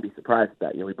we shouldn't be surprised at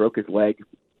that. He broke his leg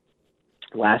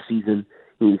last season.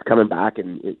 He's coming back,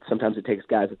 and sometimes it takes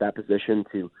guys at that position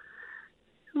to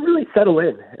really settle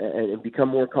in and become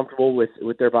more comfortable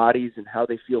with their bodies and how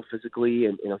they feel physically.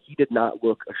 And, he did not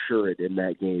look assured in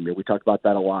that game. And we talked about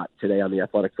that a lot today on the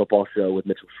Athletic Football Show with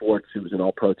Mitchell Schwartz, who was an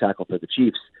all-pro tackle for the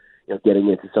Chiefs, getting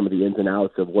into some of the ins and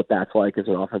outs of what that's like as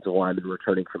an offensive lineman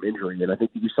returning from injury. And I think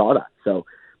you saw that. So,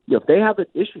 if they have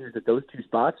issues at those two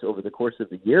spots over the course of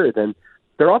the year, then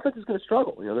their offense is going to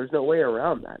struggle. There's no way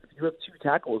around that. If you have two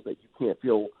tackles that you can't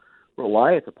feel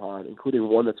reliant upon, including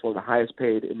one that's one of the highest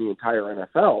paid in the entire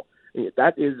NFL,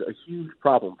 that is a huge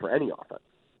problem for any offense.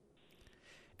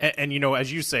 And,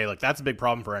 as you say, that's a big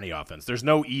problem for any offense. There's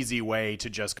no easy way to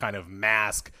just kind of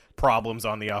mask problems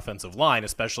on the offensive line,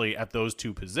 especially at those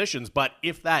two positions. But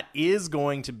if that is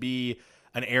going to be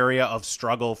an area of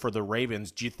struggle for the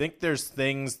Ravens, do you think there's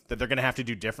things that they're going to have to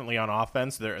do differently on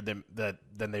offense than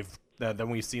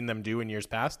we've seen them do in years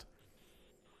past?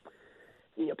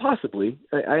 Yeah, possibly.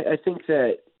 I think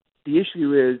that the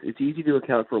issue is it's easy to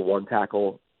account for one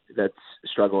tackle that's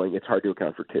struggling. It's hard to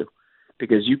account for two.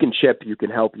 Because you can chip, you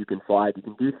can help, you can slide, you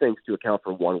can do things to account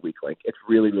for one weak link. It's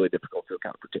really, really difficult to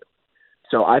account for two.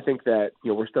 So I think that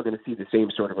we're still going to see the same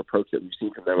sort of approach that we've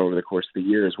seen from them over the course of the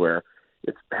years, where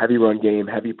it's heavy run game,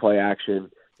 heavy play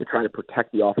action. They're trying to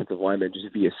protect the offensive lineman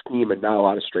just via scheme and not a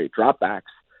lot of straight dropbacks.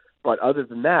 But other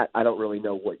than that, I don't really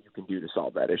know what you can do to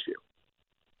solve that issue.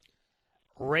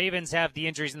 Ravens have the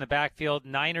injuries in the backfield.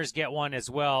 Niners get one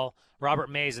as well.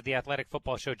 Robert Mays of the Athletic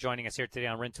Football Show joining us here today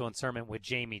on Rintoul and Sermon with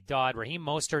Jamie Dodd. Raheem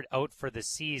Mostert out for the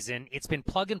season. It's been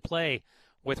plug and play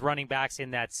with running backs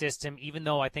in that system, even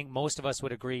though I think most of us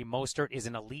would agree Mostert is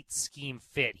an elite scheme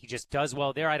fit. He just does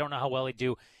well there. I don't know how well he'd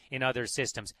do in other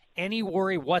systems. Any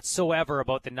worry whatsoever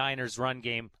about the Niners' run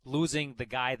game losing the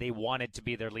guy they wanted to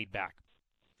be their lead back?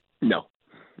 No.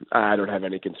 I don't have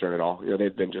any concern at all.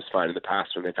 They've been just fine in the past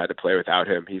when they've had to play without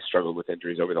him. He's struggled with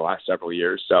injuries over the last several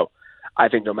years. So I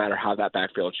think no matter how that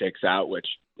backfield shakes out, which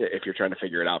if you're trying to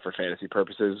figure it out for fantasy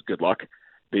purposes, good luck.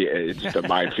 It's just a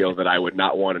minefield that I would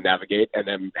not want to navigate and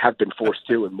then have been forced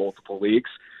to in multiple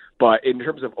leagues. But in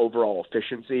terms of overall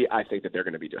efficiency, I think that they're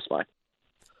going to be just fine.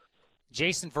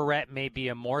 Jason Verrett may be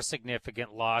a more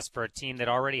significant loss for a team that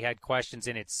already had questions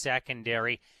in its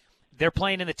secondary. They're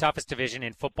playing in the toughest division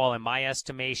in football, in my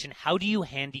estimation. How do you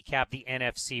handicap the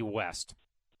NFC West?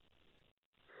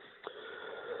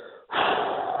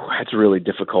 That's really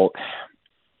difficult.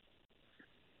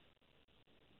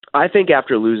 I think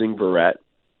after losing Verrett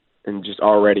and just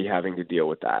already having to deal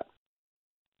with that,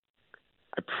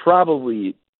 I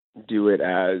probably do it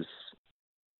as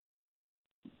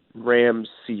Rams,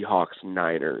 Seahawks,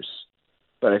 Niners.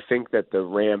 But I think that the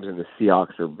Rams and the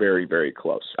Seahawks are very, very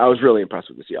close. I was really impressed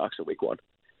with the Seahawks in week one.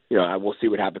 We'll see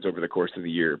what happens over the course of the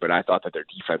year, but I thought that their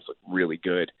defense looked really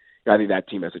good. I think that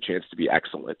team has a chance to be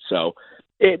excellent. So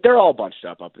they're all bunched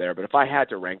up there, but if I had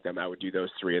to rank them, I would do those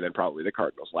three and then probably the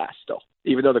Cardinals last still,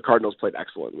 even though the Cardinals played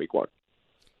excellent in week one.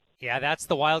 Yeah, that's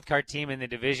the wild card team in the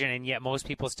division, and yet most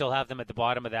people still have them at the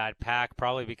bottom of that pack,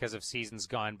 probably because of seasons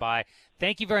gone by.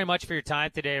 Thank you very much for your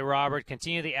time today, Robert.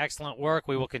 Continue the excellent work.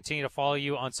 We will continue to follow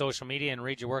you on social media and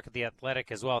read your work at The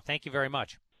Athletic as well. Thank you very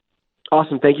much.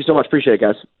 Awesome. Thank you so much. Appreciate it,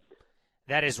 guys.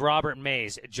 That is Robert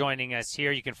Mays joining us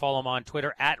here. You can follow him on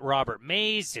Twitter at Robert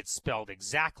Mays. It's spelled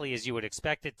exactly as you would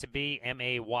expect it to be,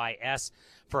 M-A-Y-S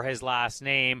for his last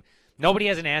name. Nobody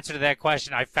has an answer to that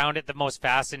question. I found it the most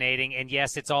fascinating. And,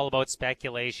 yes, it's all about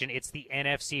speculation. It's the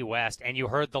NFC West. And you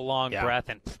heard the long breath.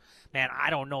 And, man,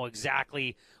 I don't know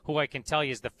exactly who I can tell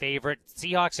you is the favorite.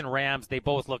 Seahawks and Rams, they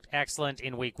both looked excellent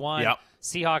in week one. Yep.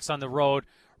 Seahawks on the road.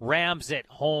 Rams at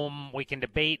home. We can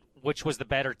debate which was the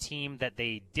better team that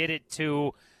they did it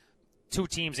to. Two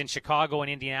teams in Chicago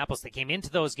and Indianapolis that came into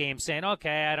those games saying,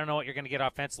 okay, I don't know what you're going to get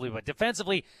offensively, but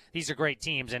defensively, these are great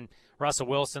teams. And Russell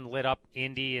Wilson lit up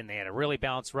Indy, and they had a really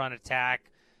balanced run attack.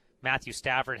 Matthew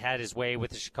Stafford had his way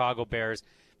with the Chicago Bears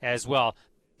as well.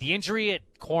 The injury at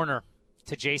corner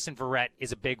to Jason Verrett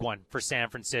is a big one for San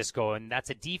Francisco, and that's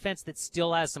a defense that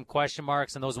still has some question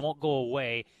marks, and those won't go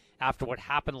away after what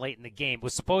happened late in the game. It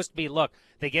was supposed to be, look,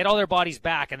 they get all their bodies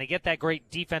back, and they get that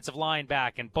great defensive line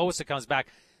back, and Bosa comes back.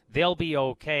 They'll be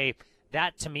okay.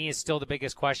 That, to me, is still the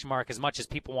biggest question mark, as much as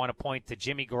people want to point to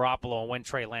Jimmy Garoppolo and when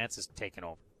Trey Lance is taken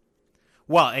over.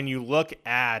 Well, and you look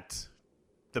at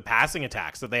the passing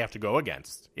attacks that they have to go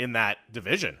against in that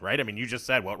division, right? I mean, you just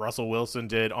said what Russell Wilson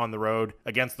did on the road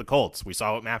against the Colts. We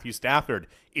saw what Matthew Stafford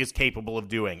is capable of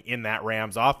doing in that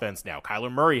Rams offense now.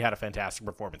 Kyler Murray had a fantastic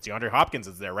performance. DeAndre Hopkins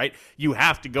is there, right? You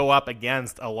have to go up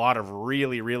against a lot of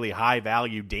really, really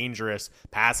high-value, dangerous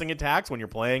passing attacks when you're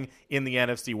playing in the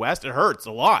NFC West. It hurts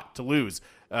a lot to lose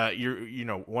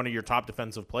one of your top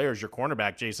defensive players, your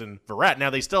cornerback, Jason Verrett. Now,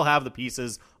 they still have the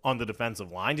pieces on the defensive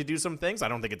line to do some things. I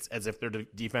don't think it's as if their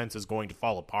defense is going to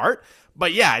fall apart.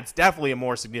 But, yeah, it's definitely a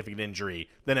more significant injury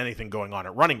than anything going on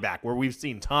at running back, where we've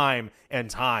seen time and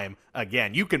time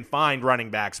again. You can find running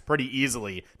backs pretty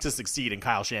easily to succeed in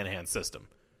Kyle Shanahan's system.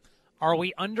 Are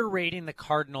we underrating the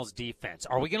Cardinals' defense?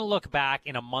 Are we going to look back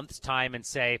in a month's time and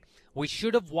say, we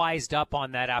should have wised up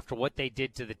on that after what they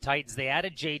did to the Titans? They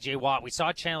added J.J. Watt. We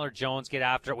saw Chandler Jones get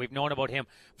after it. We've known about him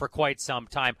for quite some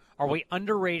time. Are we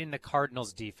underrating the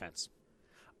Cardinals' defense?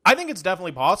 I think it's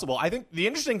definitely possible. I think the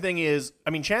interesting thing is,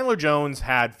 I mean, Chandler Jones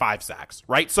had 5 sacks,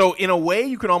 right? So in a way,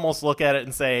 you can almost look at it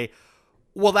and say,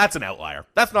 well, that's an outlier.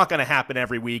 That's not going to happen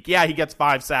every week. Yeah, he gets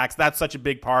 5 sacks. That's such a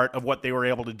big part of what they were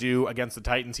able to do against the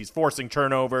Titans. He's forcing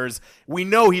turnovers. We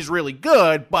know he's really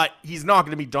good, but he's not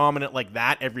going to be dominant like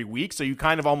that every week. So you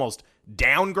kind of almost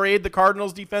downgrade the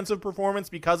Cardinals' defensive performance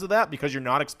because of that, because you're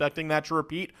not expecting that to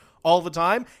repeat all the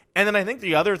time. And then I think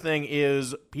the other thing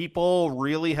is people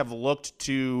really have looked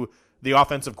to the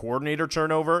offensive coordinator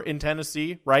turnover in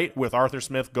Tennessee, right? With Arthur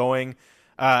Smith going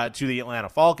to the Atlanta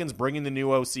Falcons, bringing the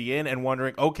new OC in and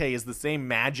wondering, okay, is the same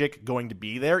magic going to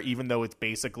be there, even though it's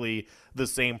basically the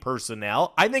same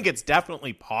personnel? I think it's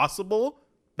definitely possible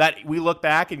that we look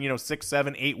back in, 6,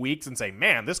 7, 8 weeks and say,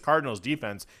 man, this Cardinals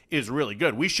defense is really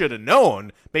good. We should have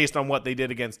known based on what they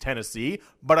did against Tennessee,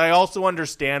 but I also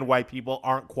understand why people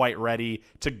aren't quite ready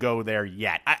to go there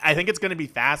yet. I think it's going to be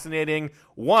fascinating,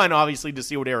 one, obviously, to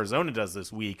see what Arizona does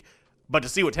this week, but to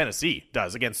see what Tennessee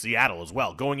does against Seattle as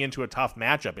well, going into a tough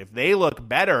matchup. If they look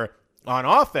better on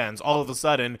offense, all of a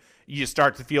sudden, you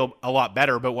start to feel a lot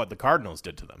better about what the Cardinals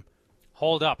did to them.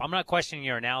 Hold up. I'm not questioning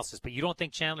your analysis, but you don't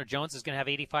think Chandler Jones is going to have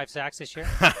 85 sacks this year?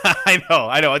 I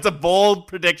know. It's a bold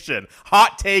prediction.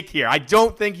 Hot take here. I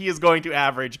don't think he is going to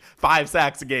average 5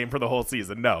 sacks a game for the whole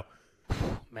season. No.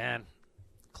 Man,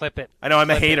 clip it. I know. I'm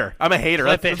a hater.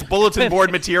 That's bulletin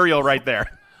board material right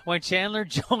there. When Chandler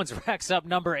Jones racks up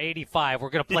number 85, we're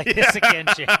going to play this again,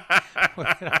 Jim.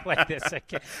 We're going to play this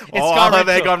again. I'll have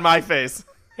egg on my face.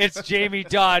 It's Jamie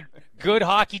Dodd. Good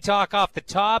hockey talk off the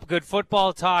top. Good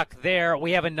football talk there.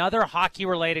 We have another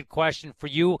hockey-related question for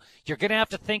you. You're going to have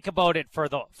to think about it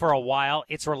for a while.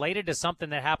 It's related to something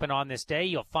that happened on this day.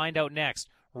 You'll find out next,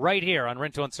 right here on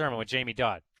Rintoul and Sermon with Jamie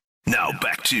Dodd. Now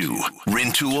back to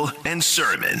Rintoul and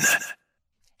Sermon.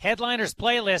 Headliners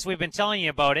playlist, we've been telling you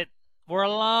about it. We're a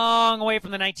long way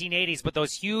from the 1980s, but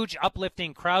those huge,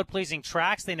 uplifting, crowd-pleasing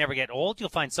tracks, they never get old. You'll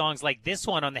find songs like this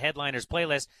one on the Headliners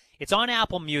playlist. It's on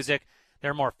Apple Music.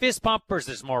 There are more fist pumpers.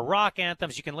 There's more rock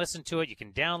anthems. You can listen to it. You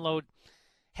can download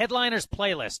Headliners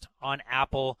playlist on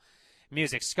Apple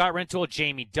Music. Scott Rintoul,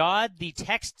 Jamie Dodd. The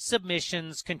text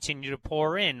submissions continue to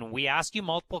pour in. We ask you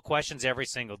multiple questions every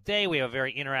single day. We have a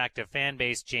very interactive fan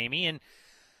base, Jamie, and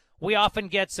we often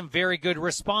get some very good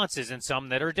responses and some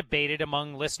that are debated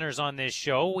among listeners on this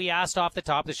show. We asked off the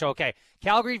top of the show, okay,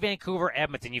 Calgary, Vancouver,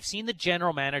 Edmonton. You've seen the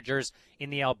general managers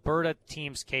in the Alberta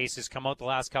team's cases come out the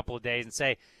last couple of days and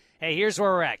say, hey, here's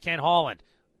where we're at. Ken Holland,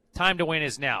 time to win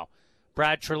is now.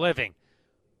 Brad Treliving,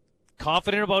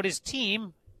 confident about his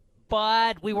team,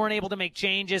 but we weren't able to make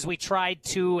changes. We tried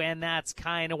to, and that's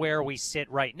kind of where we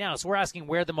sit right now. So we're asking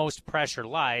where the most pressure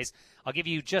lies. I'll give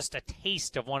you just a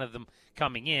taste of one of them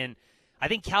coming in. I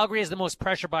think Calgary has the most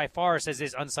pressure by far, says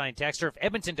his unsigned texter. If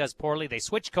Edmonton does poorly, they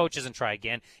switch coaches and try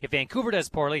again. If Vancouver does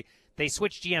poorly, they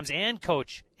switch GMs and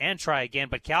coach and try again.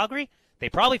 But Calgary, they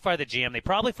probably fire the GM, they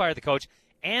probably fire the coach,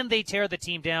 and they tear the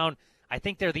team down. I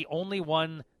think they're the only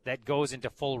one that goes into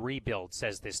full rebuild,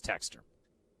 says this texter.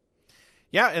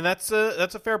 Yeah, and that's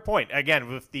a fair point. Again,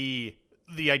 with the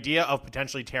idea of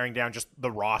potentially tearing down just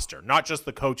the roster, not just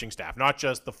the coaching staff, not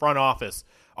just the front office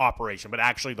operation, but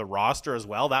actually the roster as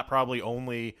well, that probably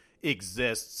only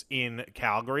exists in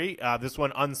Calgary. This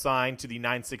one unsigned to the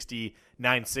 960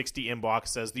 inbox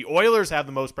says the Oilers have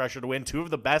the most pressure to win, 2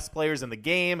 of the best players in the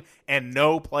game and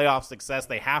no playoff success.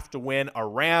 They have to win a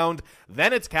round.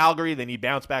 Then it's Calgary. They need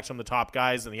bounce backs from the top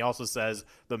guys. And he also says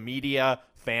the media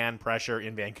fan pressure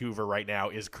in Vancouver right now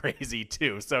is crazy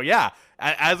too. So yeah,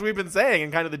 as we've been saying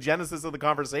and kind of the genesis of the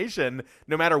conversation,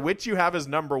 no matter which you have as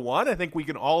number one, I think we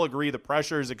can all agree the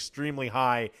pressure is extremely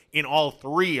high in all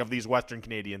 3 of these Western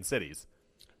Canadian cities.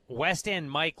 West End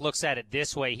Mike looks at it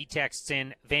this way. He texts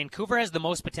in, Vancouver has the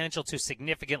most potential to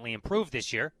significantly improve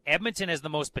this year. Edmonton has the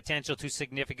most potential to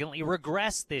significantly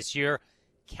regress this year.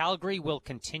 Calgary will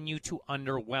continue to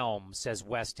underwhelm, says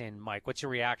West End Mike. What's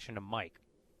your reaction to Mike?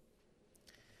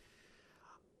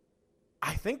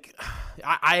 I think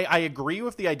I agree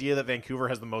with the idea that Vancouver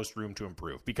has the most room to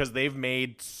improve because they've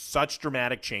made such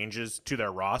dramatic changes to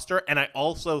their roster. And I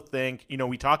also think,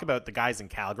 we talk about the guys in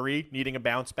Calgary needing a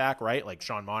bounce back, right? Like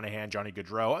Sean Monahan, Johnny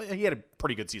Gaudreau. He had a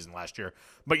pretty good season last year,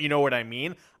 but you know what I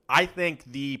mean? I think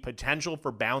the potential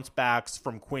for bounce backs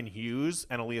from Quinn Hughes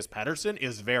and Elias Pettersson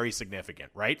is very significant,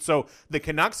 right? So the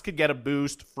Canucks could get a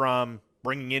boost from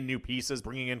bringing in new pieces,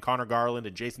 bringing in Connor Garland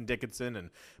and Jason Dickinson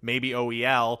and maybe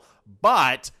OEL,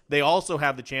 but they also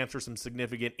have the chance for some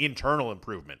significant internal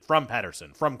improvement from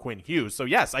Pettersson, from Quinn Hughes. So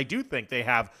yes, I do think they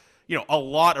have, a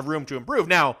lot of room to improve.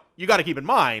 Now, you got to keep in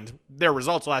mind their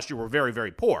results last year were very,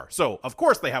 very poor. So of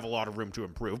course they have a lot of room to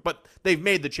improve, but they've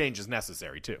made the changes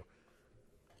necessary too.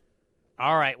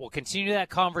 All right, we'll continue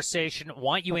that conversation.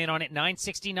 Want you in on it,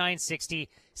 960, 960,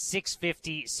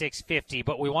 650, 650.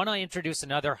 But we want to introduce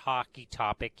another hockey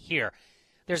topic here.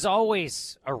 There's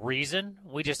always a reason.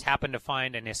 We just happen to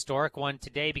find an historic one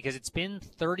today because it's been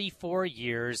 34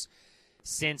 years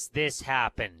since this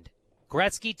happened.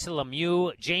 Gretzky to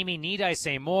Lemieux. Jamie, need I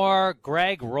say more?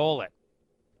 Greg, roll it.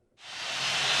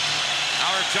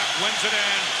 Howard wins it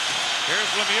in. Here's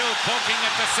Lemieux poking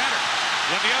at the center.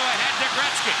 Lemieux ahead to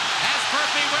Gretzky. Has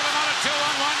Murphy with him on a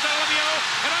 2-on-1 to Lemieux.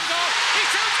 And on goal. He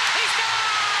shoots. He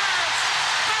scores!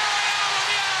 Mario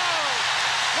Lemieux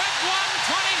with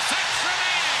 1:26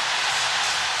 remaining.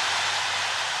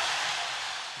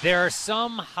 There are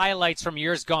some highlights from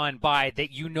years gone by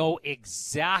that you know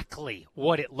exactly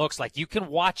what it looks like. You can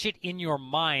watch it in your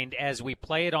mind as we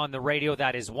play it on the radio.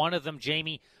 That is one of them,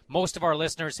 Jamie. Most of our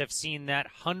listeners have seen that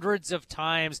hundreds of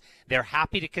times. They're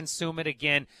happy to consume it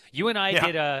again. You and I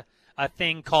did a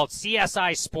thing called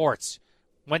CSI Sports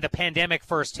when the pandemic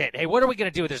first hit. Hey, what are we going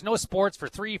to do? There's no sports for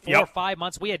 3, 4, 5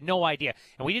 months. We had no idea.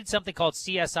 And we did something called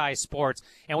CSI Sports,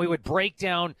 and we would break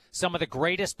down some of the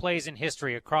greatest plays in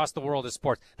history across the world of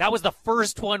sports. That was the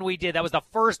first one we did. That was the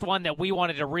first one that we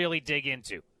wanted to really dig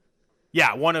into.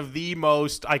 Yeah, one of the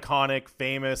most iconic,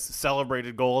 famous,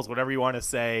 celebrated goals, whatever you want to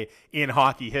say, in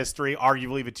hockey history.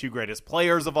 Arguably the two greatest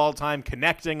players of all time,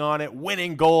 connecting on it,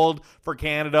 winning gold for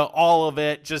Canada, all of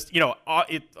it. Just, look,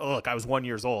 I was 1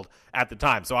 year old at the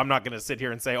time, so I'm not going to sit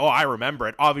here and say, oh, I remember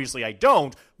it. Obviously, I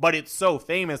don't, but it's so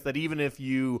famous that even if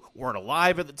you weren't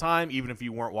alive at the time, even if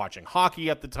you weren't watching hockey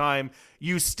at the time,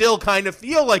 you still kind of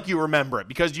feel like you remember it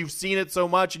because you've seen it so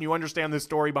much and you understand the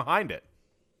story behind it.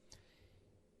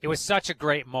 It was such a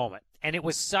great moment, and it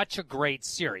was such a great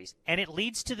series. And it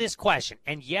leads to this question.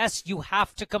 And yes, you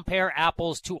have to compare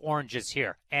apples to oranges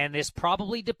here. And this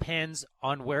probably depends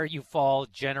on where you fall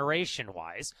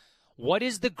generation-wise. What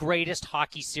is the greatest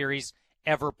hockey series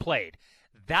ever played?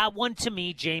 That one, to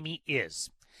me, Jamie, is.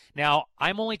 Now,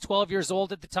 I'm only 12 years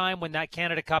old at the time when that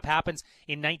Canada Cup happens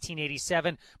in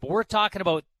 1987, but we're talking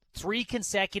about 3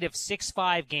 consecutive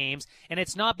 6-5 games, and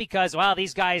it's not because,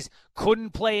 these guys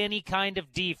couldn't play any kind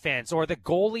of defense or the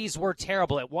goalies were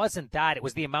terrible. It wasn't that. It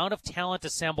was the amount of talent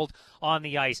assembled on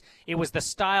the ice. It was the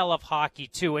style of hockey,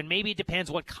 too, and maybe it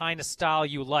depends what kind of style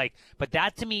you like, but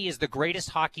that, to me, is the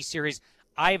greatest hockey series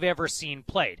I've ever seen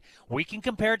played. We can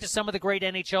compare it to some of the great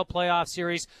NHL playoff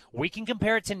series. We can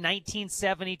compare it to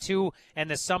 1972 and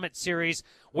the Summit Series,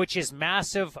 which is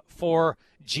massive for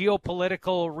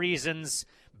geopolitical reasons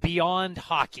beyond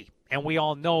hockey, and we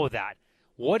all know that.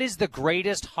 What is the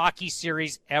greatest hockey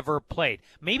series ever played?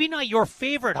 Maybe not your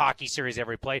favorite hockey series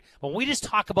ever played, but we just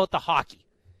talk about the hockey.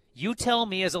 You tell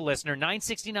me as a listener,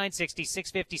 960, 960,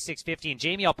 650, 650, and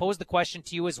Jamie, I'll pose the question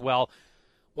to you as well.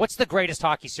 What's the greatest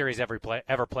hockey series ever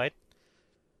played?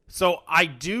 So I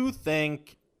do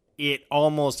think it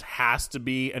almost has to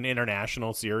be an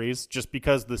international series just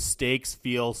because the stakes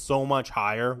feel so much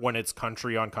higher when it's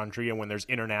country on country and when there's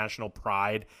international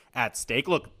pride at stake.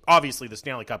 Look, obviously the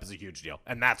Stanley Cup is a huge deal,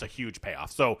 and that's a huge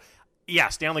payoff. So, yeah,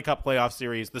 Stanley Cup playoff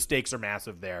series, the stakes are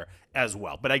massive there as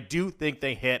well. But I do think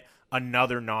they hit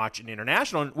another notch in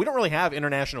international. And we don't really have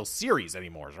international series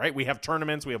anymore, right? We have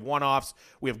tournaments, we have one-offs,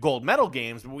 we have gold medal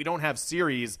games, but we don't have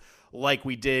series like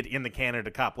we did in the Canada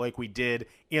Cup, like we did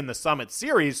in the Summit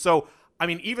Series. So, I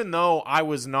mean, even though I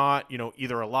was not,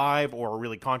 either alive or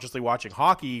really consciously watching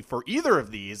hockey for either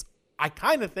of these, I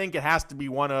kind of think it has to be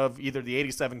one of either the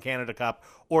 87 Canada Cup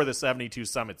or the 72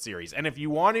 Summit Series. And if you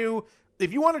want to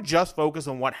just focus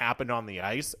on what happened on the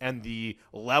ice and the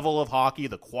level of hockey,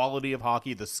 the quality of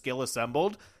hockey, the skill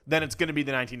assembled, then it's going to be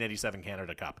the 1987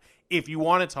 Canada Cup. If you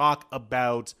want to talk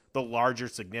about the larger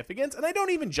significance, and I don't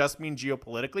even just mean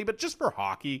geopolitically, but just for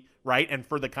hockey, right, and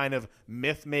for the kind of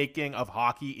myth-making of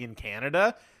hockey in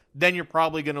Canada, then you're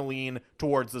probably going to lean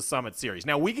towards the Summit Series.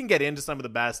 Now, we can get into some of the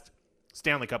best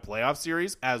Stanley Cup playoff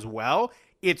series as well.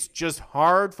 It's just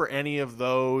hard for any of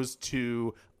those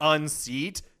to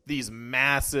unseat these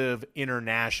massive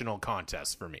international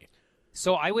contests for me.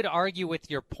 So I would argue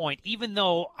with your point, even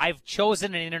though I've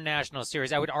chosen an international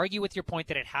series, I would argue with your point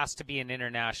that it has to be an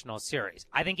international series.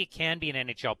 I think it can be an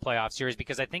NHL playoff series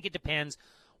because I think it depends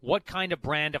what kind of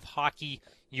brand of hockey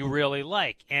you really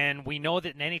like. And we know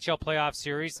that an NHL playoff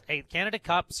series, a Canada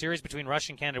Cup series between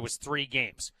Russia and Canada was 3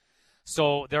 games.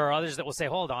 So there are others that will say,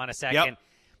 hold on a second. Yep.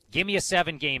 Give me a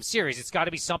 7-game series. It's got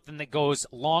to be something that goes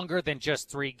longer than just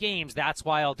 3 games. That's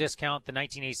why I'll discount the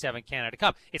 1987 Canada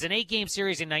Cup. It's an 8-game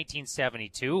series in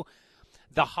 1972.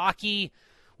 The hockey,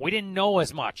 we didn't know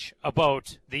as much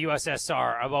about the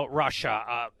USSR, about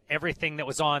Russia, everything that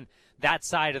was on that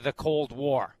side of the Cold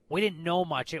War. We didn't know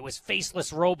much. It was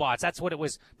faceless robots. That's what it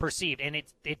was perceived. And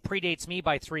it predates me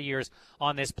by 3 years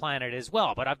on this planet as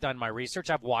well. But I've done my research.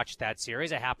 I've watched that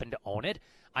series. I happen to own it.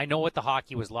 I know what the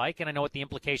hockey was like, and I know what the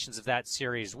implications of that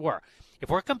series were. If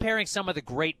we're comparing some of the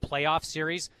great playoff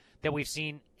series that we've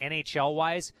seen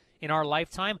NHL-wise in our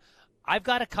lifetime, I've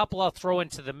got a couple I'll throw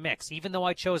into the mix, even though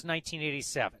I chose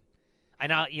 1987.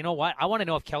 And you know what? I want to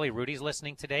know if Kelly Rudy's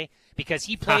listening today, because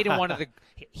he played in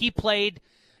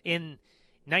in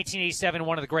 1987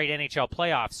 one of the great NHL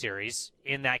playoff series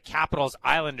in that Capitals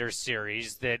Islanders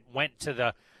series that went to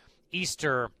the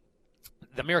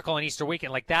Miracle on Easter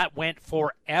weekend. Like, that went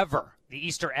forever, the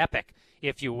Easter epic,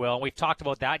 if you will. We've talked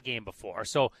about that game before.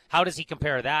 So how does he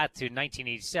compare that to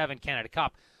 1987 Canada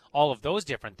Cup? All of those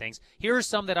different things. Here are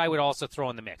some that I would also throw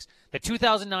in the mix. The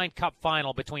 2009 Cup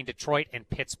final between Detroit and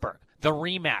Pittsburgh, the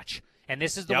rematch, and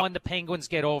this is the one the Penguins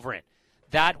get over in.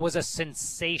 That was a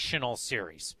sensational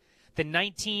series. The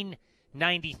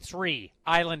 1993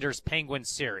 Islanders-Penguins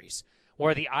series,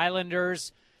 where the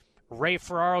Islanders, Ray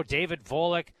Ferraro, David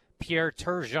Volek, Pierre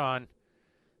Turgeon,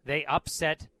 they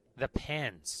upset the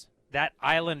Pens. That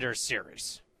Islanders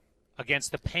series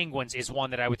against the Penguins is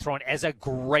one that I would throw in as a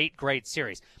great, great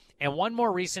series. And one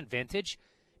more recent vintage.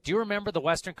 Do you remember the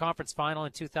Western Conference Final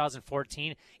in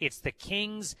 2014? It's the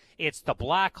Kings. It's the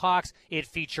Blackhawks. It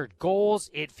featured goals.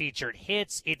 It featured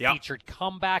hits. It featured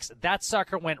comebacks. That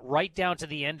sucker went right down to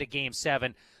the end of Game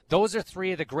 7. Those are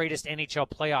three of the greatest NHL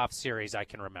playoff series I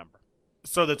can remember.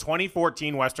 So the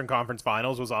 2014 Western Conference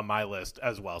Finals was on my list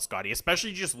as well, Scotty.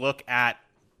 Especially just look at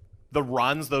the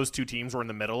runs those two teams were in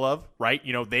the middle of, right?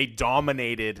 You know, they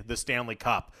dominated the Stanley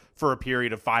Cup for a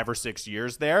period of 5 or 6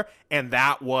 years there, and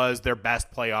that was their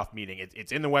best playoff meeting.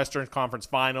 It's in the Western Conference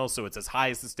Finals, so it's as high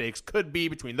as the stakes could be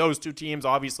between those two teams,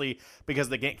 obviously, because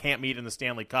they can't meet in the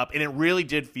Stanley Cup. And it really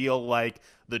did feel like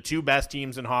the two best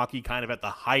teams in hockey kind of at the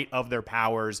height of their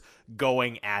powers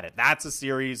going at it. That's a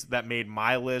series that made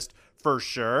my list for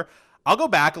sure. I'll go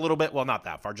back a little bit, well, not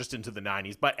that far, just into the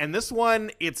 90s. And this one,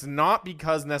 it's not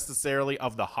because necessarily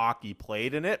of the hockey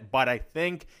played in it, but I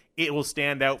think it will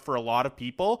stand out for a lot of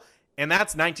people. And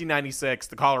that's 1996,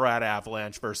 the Colorado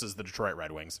Avalanche versus the Detroit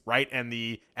Red Wings, right? And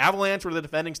the Avalanche were the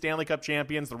defending Stanley Cup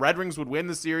champions. The Red Wings would win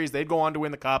the series. They'd go on to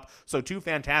win the Cup. So two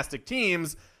fantastic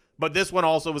teams. But this one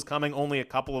also was coming only a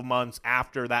couple of months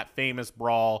after that famous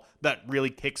brawl that really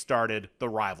kickstarted the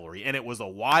rivalry. And it was a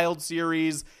wild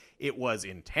series. It was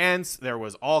intense. There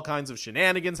was all kinds of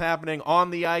shenanigans happening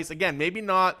on the ice. Again, maybe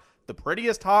not the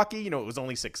prettiest hockey. You know, it was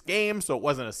only 6 games, so it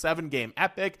wasn't a 7-game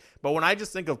epic. But when I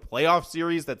just think of playoff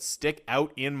series that stick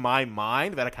out in my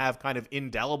mind, that I have kind of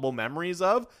indelible memories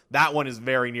of, that one is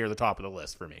very near the top of the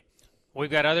list for me.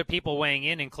 We've got other people weighing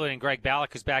in, including Greg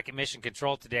Ballack, who's back at Mission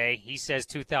Control today. He says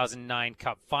 2009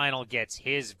 Cup Final gets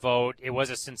his vote. It was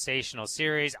a sensational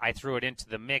series. I threw it into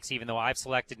the mix, even though I've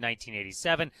selected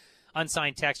 1987.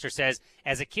 Unsigned texter says,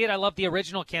 as a kid, I loved the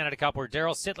original Canada Cup where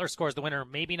Darryl Sittler scores the winner.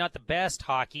 Maybe not the best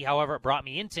hockey. However, it brought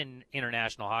me into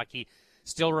international hockey.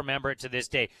 Still remember it to this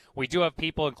day. We do have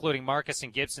people, including Marcus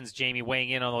and Gibson's Jamie, weighing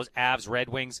in on those Avs-Red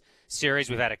Wings series.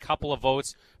 We've had a couple of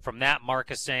votes from that.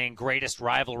 Marcus saying greatest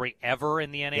rivalry ever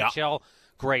in the NHL. Yeah.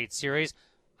 Great series.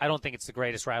 I don't think it's the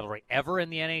greatest rivalry ever in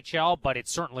the NHL, but it's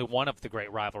certainly one of the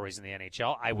great rivalries in the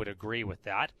NHL. I would agree with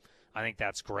that. I think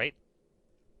that's great.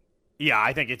 Yeah,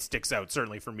 I think it sticks out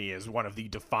certainly for me as one of the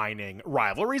defining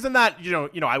rivalries. And that, you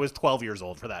know, I was 12 years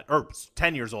old for that, or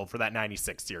 10 years old for that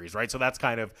 96 series, right? So that's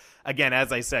kind of, again,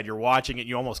 as I said, you're watching it,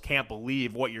 you almost can't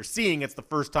believe what you're seeing. It's the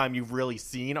first time you've really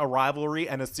seen a rivalry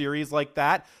and a series like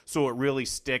that. So it really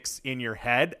sticks in your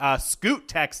head. Scoot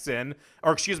texts in,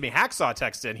 or excuse me, Hacksaw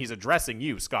texts in. He's addressing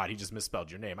you, Scott. He just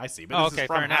misspelled your name. I see. But this is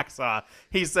from Hacksaw.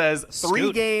 He says, Scoot.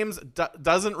 3 games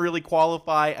doesn't really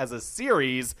qualify as a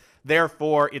series.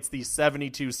 Therefore, it's the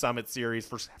 72 Summit Series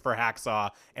for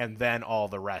Hacksaw, and then all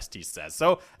the rest, he says.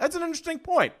 So that's an interesting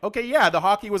point. Okay, yeah, the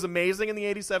hockey was amazing in the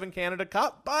 87 Canada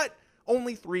Cup, but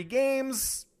only 3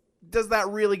 games. Does that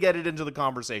really get it into the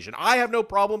conversation? I have no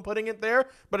problem putting it there,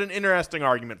 but an interesting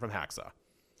argument from Hacksaw.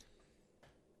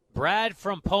 Brad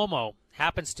from Pomo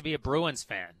happens to be a Bruins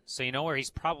fan, so you know where he's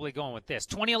probably going with this.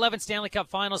 2011 Stanley Cup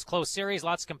Finals, close series,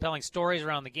 lots of compelling stories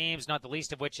around the games, not the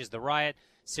least of which is the riot.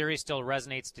 Series still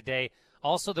resonates today.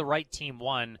 Also, the right team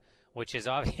won, which is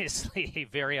obviously a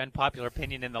very unpopular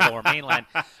opinion in the Lower Mainland,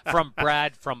 from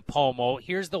Brad from Pomo.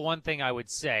 Here's the one thing I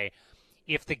would say.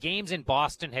 If the games in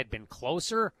Boston had been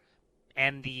closer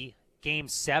and the Game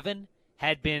 7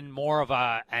 had been more of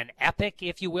an epic,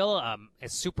 if you will, a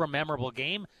super memorable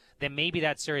game, then maybe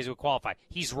that series would qualify.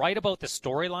 He's right about the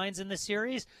storylines in the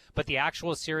series, but the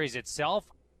actual series itself,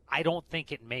 I don't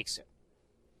think it makes it.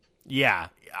 Yeah,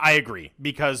 I agree,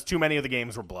 because too many of the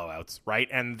games were blowouts, right?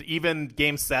 And even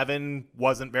Game 7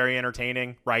 wasn't very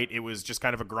entertaining, right? It was just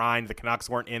kind of a grind. The Canucks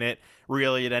weren't in it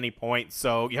really at any point.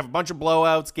 So you have a bunch of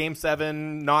blowouts. Game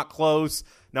 7, not close,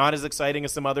 not as exciting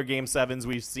as some other Game 7s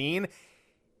we've seen.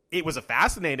 It was a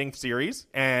fascinating series,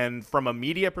 and from a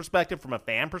media perspective, from a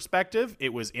fan perspective,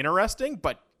 it was interesting.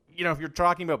 But, if you're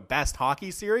talking about best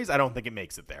hockey series, I don't think it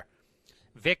makes it there.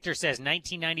 Victor says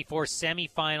 1994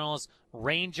 semifinals,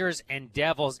 Rangers and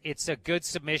Devils. It's a good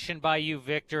submission by you,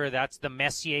 Victor. That's the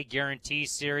Messier Guarantee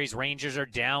Series. Rangers are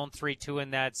down 3-2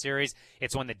 in that series.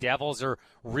 It's when the Devils are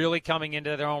really coming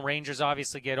into their own. Rangers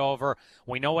obviously get over.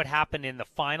 We know what happened in the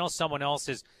final. Someone else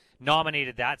has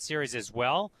nominated that series as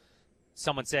well.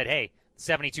 Someone said, hey,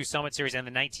 72 Summit Series and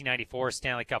the 1994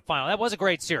 Stanley Cup Final. That was a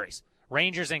great series.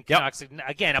 Rangers and Canucks,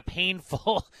 again, a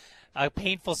painful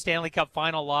Stanley Cup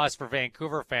Final loss for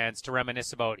Vancouver fans to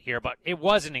reminisce about here, but it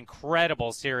was an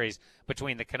incredible series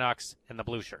between the Canucks and the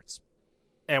Blue Shirts.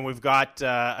 And we've got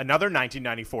another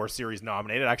 1994 series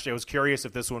nominated. Actually, I was curious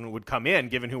if this one would come in,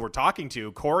 given who we're talking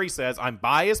to. Corey says, I'm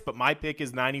biased, but my pick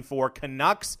is 94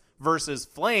 Canucks versus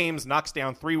Flames. Knocks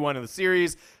down 3-1 in the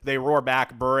series. They roar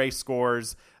back. Bure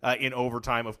scores in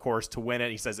overtime, of course, to win it.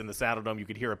 He says in the Saddledome you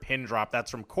could hear a pin drop. That's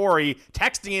from Corey,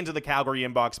 texting into the Calgary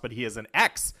inbox, but he is an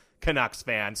ex-Canucks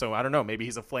fan, so I don't know, maybe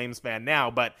he's a Flames fan now,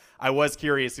 but I was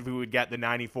curious if we would get the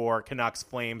 94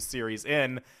 Canucks-Flames series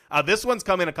in. This one's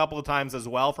come in a couple of times as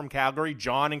well from Calgary.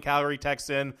 John in Calgary texts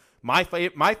in, my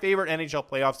favorite NHL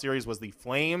playoff series was the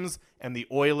Flames and the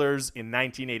Oilers in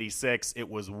 1986. It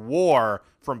was war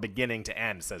from beginning to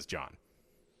end, says John.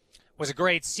 It was a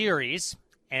great series,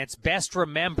 and it's best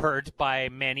remembered by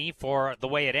many for the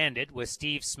way it ended, with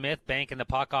Steve Smith banking the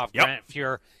puck off Grant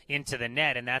Fuhr into the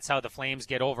net, and that's how the Flames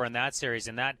get over in that series,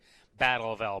 in that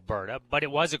Battle of Alberta. But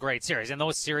it was a great series, and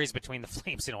those series between the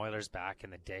Flames and Oilers back in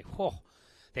the day,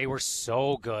 they were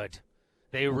so good.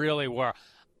 They really were.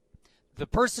 The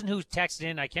person who texted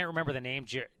in, I can't remember the name,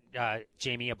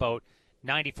 Jamie, about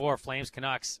 94 Flames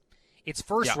Canucks. It's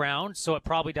first round, so it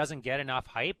probably doesn't get enough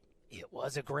hype. It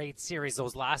was a great series.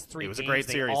 Those last three games, a great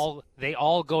series. They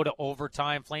all go to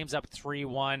overtime. Flames up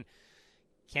 3-1.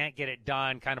 Can't get it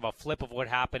done. Kind of a flip of what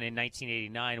happened in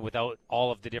 1989 without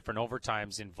all of the different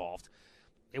overtimes involved.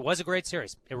 It was a great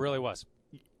series. It really was.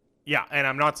 Yeah, and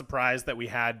I'm not surprised that we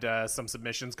had some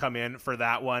submissions come in for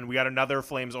that one. We got another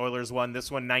Flames-Oilers one.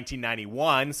 This one,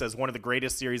 1991, says one of the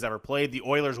greatest series ever played. The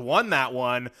Oilers won that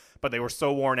one, but they were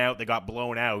so worn out they got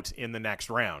blown out in the next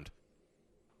round.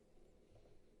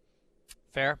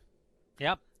 Fair.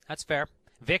 Yep, that's fair.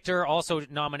 Victor also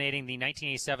nominating the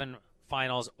 1987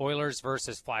 finals, Oilers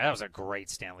versus Fly. That was a great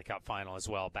Stanley Cup final as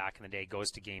well back in the day. Goes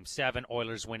to Game 7.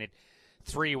 Oilers win it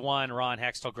 3-1. Ron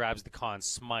Hextall grabs the Conn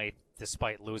Smythe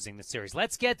despite losing the series.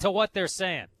 Let's get to what they're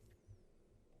saying.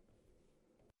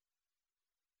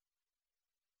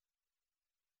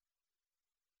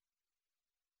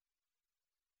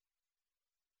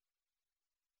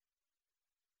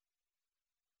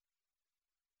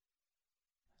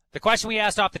 The question we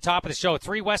asked off the top of the show,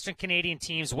 3 Western Canadian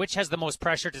teams, which has the most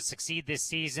pressure to succeed this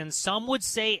season? Some would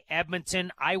say Edmonton.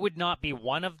 I would not be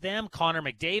one of them. Connor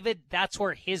McDavid, that's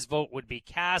where his vote would be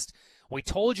cast. We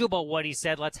told you about what he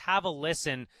said. Let's have a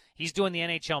listen. He's doing the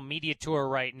NHL media tour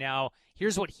right now.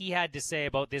 Here's what he had to say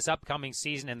about this upcoming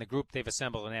season and the group they've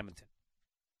assembled in Edmonton.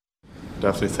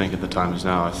 Definitely think the time is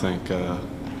now. I think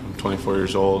I'm 24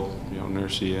 years old.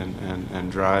 Nursey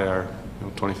and Dry are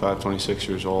 25, 26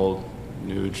 years old.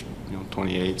 Nuge,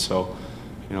 28. So,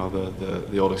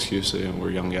 the old excuse that we're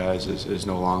young guys is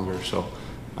no longer. So,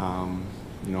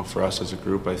 for us as a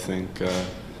group, I think the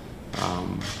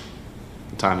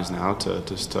time is now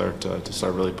to start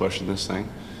really pushing this thing.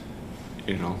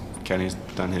 Kenny's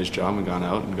done his job and gone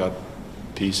out and got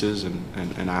pieces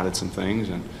and added some things,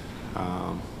 and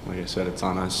like I said, it's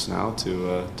on us now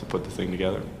to put the thing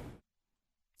together.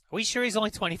 Are we sure he's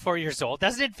only 24 years old?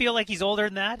 Doesn't it feel like he's older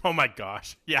than that? Oh, my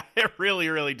gosh. Yeah, it really,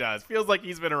 really does. Feels like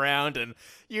he's been around, and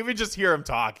you even just hear him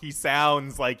talk. He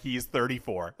sounds like he's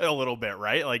 34 a little bit,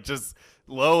 right? Like, just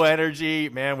low energy.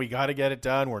 Man, we got to get it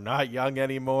done. We're not young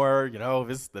anymore.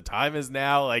 The time is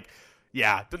now. Like,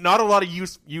 yeah, not a lot of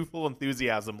youthful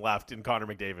enthusiasm left in Connor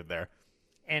McDavid there.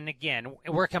 And again,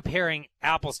 we're comparing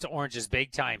apples to oranges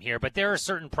big time here, but there are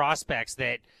certain prospects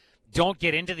that don't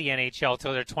get into the NHL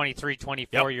till they're 23,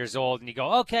 24 years old, and you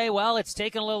go, okay, well, it's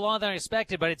taken a little longer than I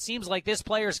expected, but it seems like this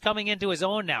player's coming into his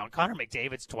own now. And Connor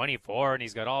McDavid's 24, and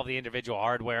he's got all the individual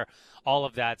hardware, all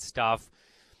of that stuff.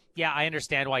 Yeah, I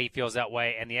understand why he feels that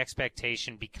way, and the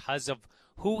expectation because of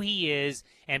who he is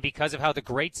and because of how the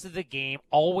greats of the game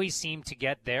always seem to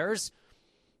get theirs,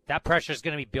 that pressure is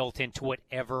going to be built into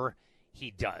whatever he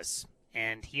does.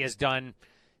 And he has done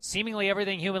seemingly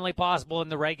everything humanly possible in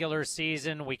the regular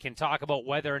season. We can talk about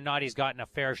whether or not he's gotten a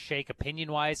fair shake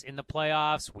opinion-wise in the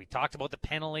playoffs. We talked about the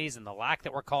penalties and the lack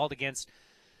that were called against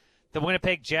the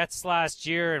Winnipeg Jets last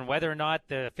year and whether or not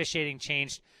the officiating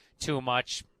changed too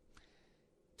much.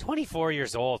 24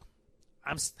 years old.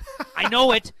 I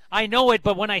know it,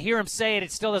 but when I hear him say it,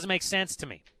 it still doesn't make sense to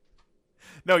me.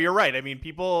 No, you're right. I mean,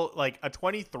 people like a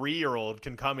 23-year-old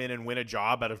can come in and win a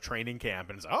job out of training camp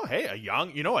and say, oh, hey,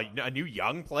 a new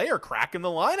young player cracking the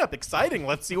lineup. Exciting.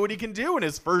 Let's see what he can do in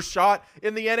his first shot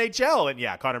in the NHL. And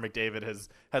yeah, Connor McDavid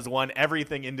has won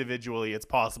everything individually it's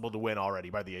possible to win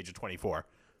already by the age of 24.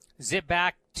 Zip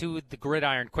back to the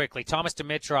gridiron quickly. Thomas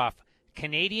Dimitrov,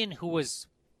 Canadian who was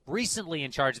recently in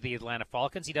charge of the Atlanta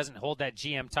Falcons. He doesn't hold that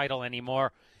GM title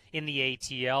anymore in the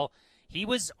ATL. He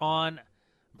was on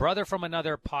Brother from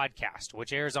Another podcast,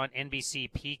 which airs on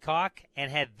NBC Peacock, and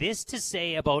had this to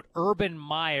say about Urban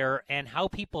Meyer and how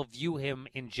people view him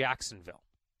in Jacksonville.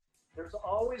 There's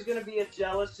always going to be a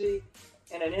jealousy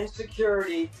and an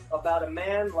insecurity about a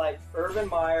man like Urban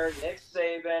Meyer, Nick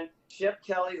Saban, Chip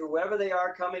Kelly, whoever they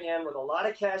are coming in with a lot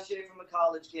of cachet from the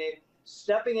college game,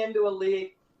 stepping into a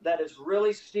league that is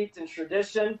really steeped in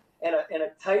tradition and a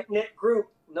tight-knit group,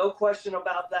 no question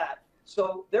about that.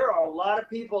 So there are a lot of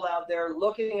people out there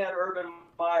looking at Urban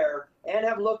Meyer and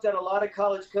have looked at a lot of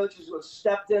college coaches who have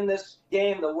stepped in this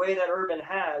game the way that Urban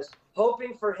has,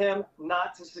 hoping for him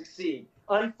not to succeed.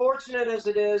 Unfortunate as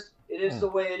it is the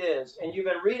way it is. And you've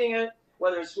been reading it,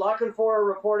 whether it's Lockenfor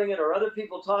reporting it or other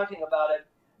people talking about it.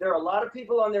 There are a lot of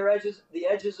people on the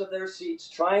edges of their seats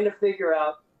trying to figure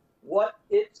out what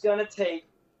it's going to take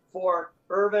for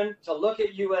Urban to look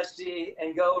at USC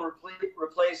and go and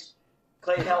replace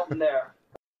Clay Helton there.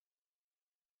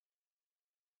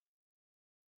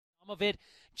 Some of it,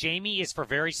 Jamie, is for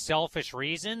very selfish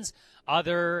reasons.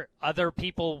 Other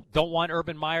people don't want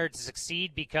Urban Meyer to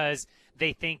succeed because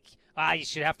they think you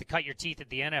should have to cut your teeth at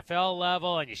the NFL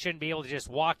level and you shouldn't be able to just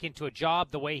walk into a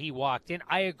job the way he walked in.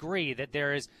 I agree that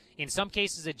there is, in some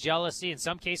cases, a jealousy, in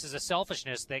some cases, a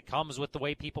selfishness that comes with the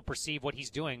way people perceive what he's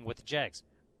doing with the Jags.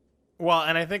 Well,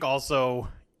 and I think also,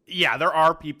 yeah, there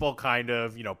are people kind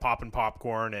of, popping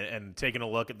popcorn and taking a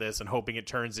look at this and hoping it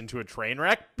turns into a train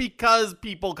wreck because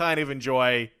people kind of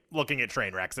enjoy looking at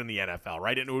train wrecks in the NFL,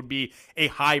 right? And it would be a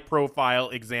high-profile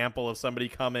example of somebody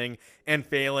coming and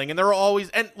failing. And there are always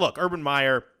 – and look, Urban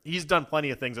Meyer, he's done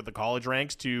plenty of things at the college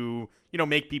ranks to,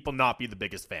 make people not be the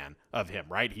biggest fan of him,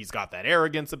 right? He's got that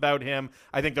arrogance about him.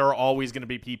 I think there are always going to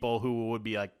be people who would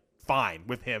be, fine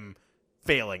with him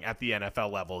failing at the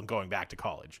NFL level and going back to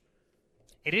college.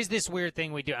 It is this weird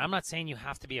thing we do. I'm not saying you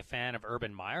have to be a fan of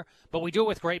Urban Meyer, but we do it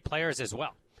with great players as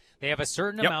well. They have a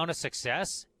certain amount of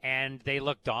success, and they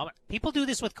look dominant. People do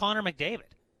this with Connor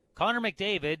McDavid. Connor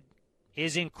McDavid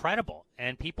is incredible,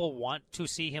 and people want to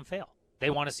see him fail. They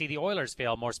want to see the Oilers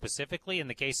fail, more specifically in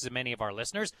the cases of many of our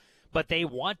listeners, but they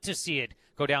want to see it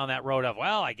go down that road of,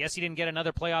 well, I guess he didn't get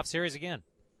another playoff series again.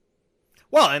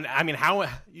 Well, and I mean, how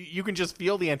you can just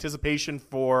feel the anticipation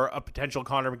for a potential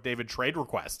Connor McDavid trade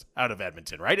request out of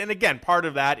Edmonton, right? And again, part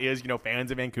of that is,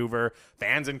 fans in Vancouver,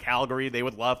 fans in Calgary, they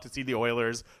would love to see the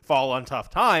Oilers fall on tough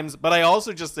times. But I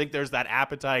also just think there's that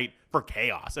appetite for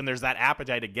chaos. And there's that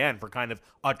appetite, again, for kind of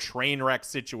a train wreck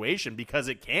situation because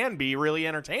it can be really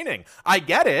entertaining. I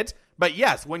get it. But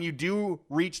yes, when you do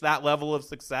reach that level of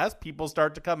success, people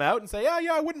start to come out and say, yeah,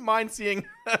 I wouldn't mind seeing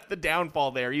the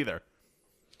downfall there either.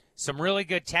 Some really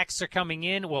good texts are coming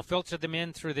in. We'll filter them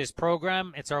in through this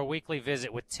program. It's our weekly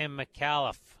visit with Tim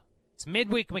McAuliffe. It's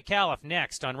Midweek McAuliffe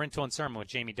next on Rintoul and Sermon with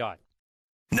Jamie Dodd.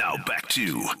 Now back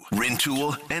to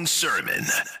Rintoul and Sermon.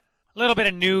 A little bit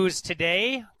of news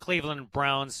today. Cleveland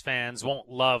Browns fans won't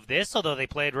love this, although they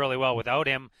played really well without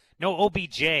him. No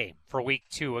OBJ for Week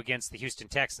 2 against the Houston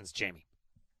Texans, Jamie.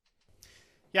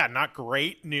 Yeah, not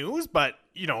great news, but,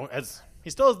 as he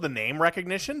still has the name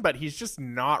recognition, but he's just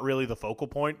not really the focal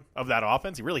point of that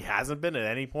offense. He really hasn't been at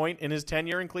any point in his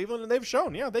tenure in Cleveland, and they've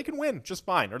shown, they can win just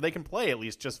fine, or they can play at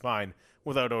least just fine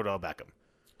without Odell Beckham.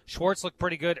 Schwartz looked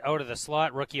pretty good out of the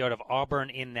slot, rookie out of Auburn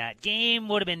in that game.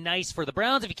 Would have been nice for the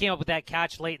Browns if he came up with that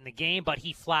catch late in the game, but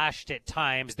he flashed at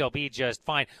times. They'll be just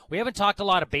fine. We haven't talked a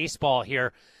lot of baseball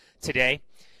here today.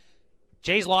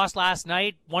 Jays lost last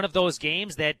night, one of those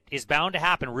games that is bound to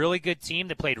happen. Really good team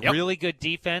that played really good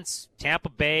defense. Tampa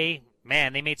Bay,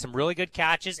 man, they made some really good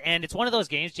catches. And it's one of those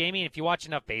games, Jamie, and if you watch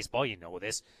enough baseball, you know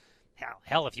this.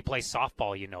 Hell, if you play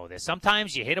softball, you know this.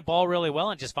 Sometimes you hit a ball really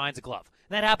well and just finds a glove.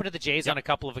 And that happened to the Jays on a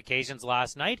couple of occasions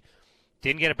last night.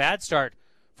 Didn't get a bad start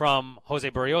from Jose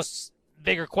Barrios.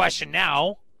 Bigger question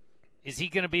now, is he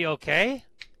going to be okay?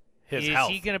 his Is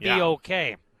health. he going to be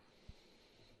okay?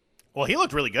 Well, he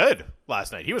looked really good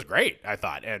last night. He was great, I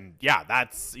thought. And yeah,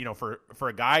 that's, for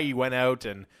a guy you went out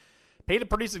and paid a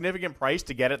pretty significant price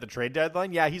to get at the trade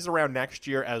deadline. Yeah, he's around next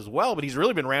year as well, but he's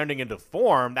really been rounding into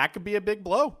form. That could be a big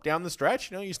blow down the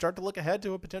stretch. You start to look ahead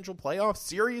to a potential playoff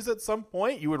series at some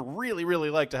point. You would really, really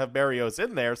like to have Barrios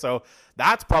in there. So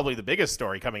that's probably the biggest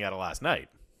story coming out of last night.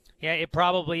 Yeah, it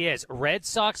probably is. Red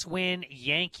Sox win,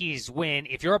 Yankees win.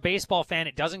 If you're a baseball fan,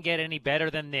 it doesn't get any better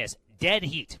than this. Dead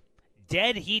heat.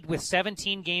 Dead heat with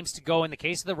 17 games to go. In the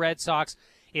case of the Red Sox,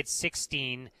 it's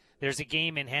 16. There's a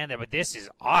game in hand there, but this is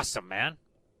awesome, man.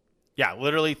 Yeah,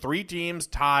 literally 3 teams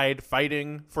tied,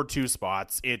 fighting for 2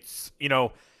 spots. It's,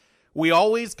 we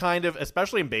always kind of,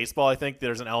 especially in baseball, I think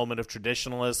there's an element of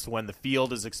traditionalists when the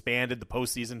field is expanded, the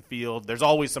postseason field. There's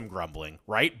always some grumbling,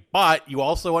 right? But you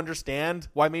also understand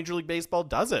why Major League Baseball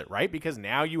does it, right? Because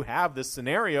now you have this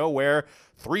scenario where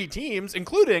 3 teams,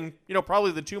 including,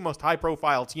 probably the 2 most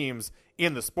high-profile teams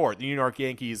in the sport, the New York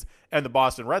Yankees and the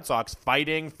Boston Red Sox,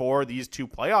 fighting for these 2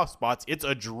 playoff spots. It's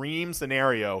a dream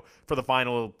scenario for the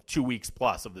final 2 weeks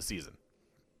plus of the season.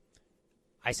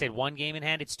 I said 1 game in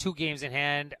hand. It's 2 games in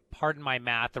hand. Pardon my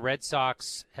math. The Red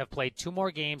Sox have played 2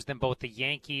 more games than both the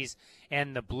Yankees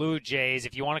and the Blue Jays.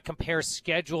 If you want to compare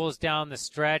schedules down the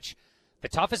stretch, the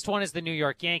toughest one is the New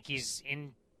York Yankees,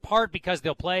 in part because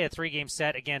they'll play a 3-game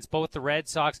set against both the Red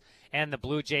Sox and the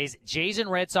Blue Jays. Jays and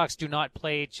Red Sox do not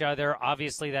play each other.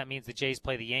 Obviously, that means the Jays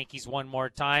play the Yankees one more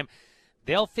time.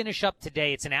 They'll finish up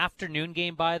today. It's an afternoon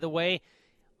game, by the way.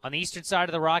 On the eastern side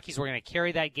of the Rockies, we're going to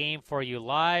carry that game for you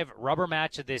live. Rubber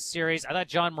match of this series. I thought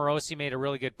John Morosi made a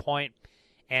really good point,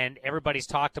 and everybody's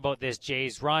talked about this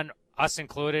Jays run, us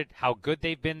included, how good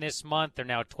they've been this month. They're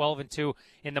now 12-2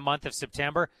 in the month of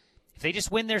September. If they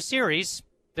just win their series,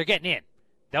 they're getting in.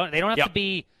 They don't have to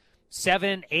be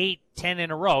 7, 8, 10 in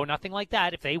a row, nothing like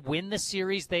that. If they win the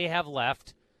series they have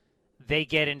left, they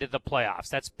get into the playoffs.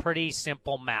 That's pretty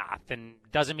simple math, and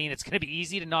doesn't mean it's going to be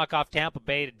easy to knock off Tampa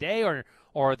Bay today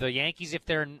or the Yankees if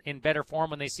they're in better form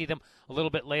when they see them a little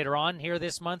bit later on here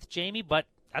this month, Jamie, but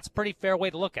that's a pretty fair way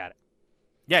to look at it.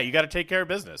 Yeah, you got to take care of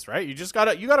business, right? You got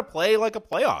to play like a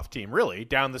playoff team, really,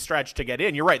 down the stretch to get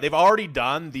in. You're right. They've already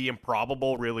done the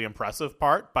improbable, really impressive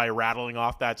part by rattling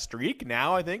off that streak.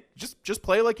 Now, I think just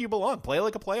play like you belong. Play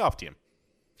like a playoff team.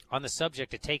 On the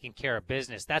subject of taking care of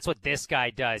business, that's what this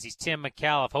guy does. He's Tim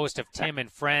McAuliffe, host of Tim and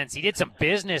Friends. He did some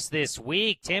business this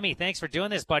week. Timmy, thanks for doing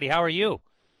this, buddy. How are you?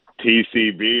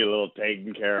 TCB, a little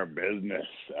taking care of business.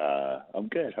 I'm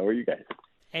good. How are you guys?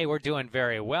 Hey, we're doing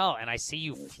very well, and I see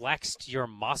you flexed your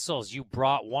muscles. You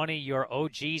brought one of your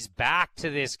OGs back to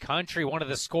this country, one of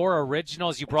the Score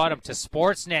originals. You brought him to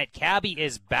Sportsnet. Cabby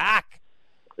is back.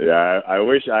 Yeah, I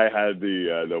wish I had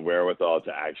the wherewithal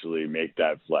to actually make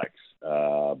that flex,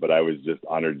 but I was just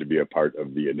honored to be a part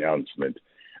of the announcement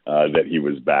that he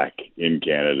was back in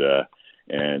Canada,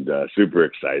 and super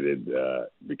excited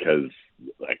because,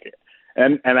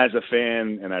 and as a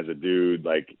fan and as a dude,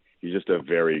 he's just a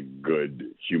very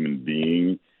good human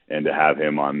being, and to have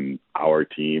him on our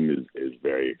team is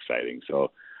very exciting. So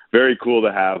very cool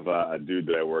to have a dude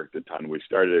that I worked a ton. We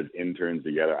started as interns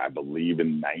together, I believe,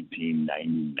 in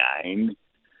 1999,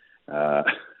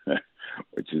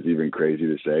 which is even crazy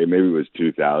to say. Maybe it was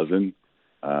 2000.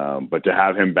 But to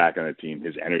have him back on the team,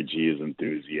 his energy, his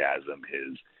enthusiasm,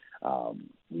 his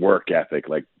work ethic,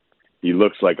 he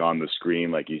looks like on the screen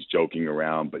like he's joking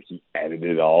around, but he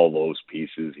edited all those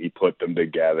pieces. He put them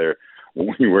together.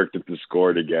 When we worked at the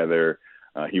Score together,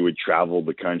 he would travel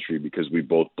the country because we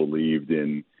both believed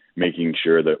in making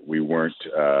sure that we weren't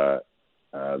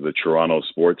the Toronto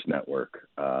Sports Network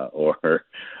or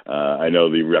I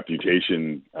know the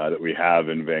reputation that we have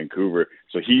in Vancouver.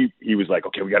 So he was like,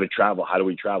 okay, we got to travel. How do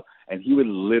we travel? And he would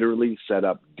literally set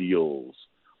up deals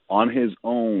on his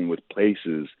own with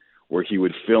places where he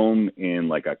would film in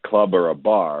a club or a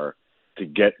bar to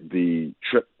get the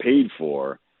trip paid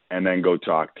for, and then go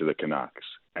talk to the Canucks,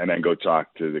 and then go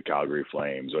talk to the Calgary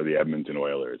Flames or the Edmonton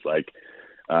Oilers.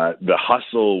 The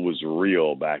hustle was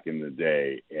real back in the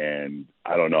day, and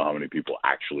I don't know how many people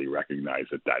actually recognize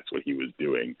that that's what he was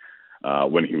doing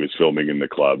when he was filming in the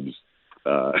clubs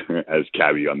as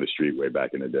Cabby on the street way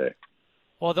back in the day.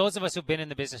 Well, those of us who've been in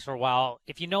the business for a while,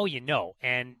 if you know, you know.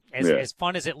 And as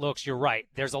fun as it looks, you're right.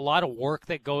 There's a lot of work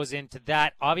that goes into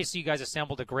that. Obviously, you guys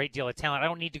assembled a great deal of talent. I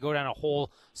don't need to go down a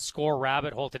whole Score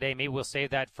rabbit hole today. Maybe we'll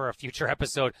save that for a future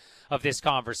episode of this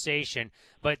conversation.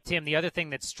 But, Tim, the other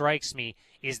thing that strikes me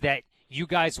is that you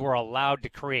guys were allowed to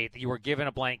create, that you were given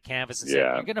a blank canvas and said,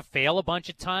 you're going to fail a bunch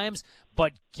of times,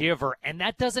 but give her. And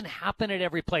that doesn't happen at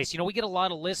every place. We get a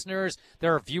lot of listeners.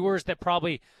 There are viewers that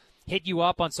probably hit you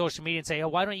up on social media and say, oh,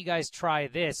 why don't you guys try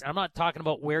this? I'm not talking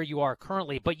about where you are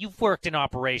currently, but you've worked in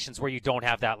operations where you don't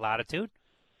have that latitude.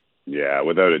 Yeah,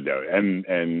 without a doubt.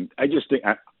 And I just think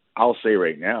I'll say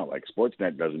right now, like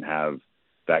Sportsnet doesn't have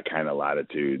that kind of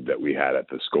latitude that we had at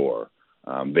the Score.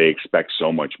 They expect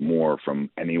so much more from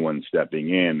anyone stepping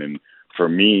in. And for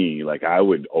me, like I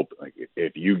would open, like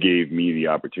if you gave me the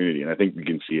opportunity, and I think we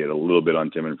can see it a little bit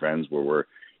on Tim and Friends where we're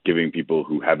giving people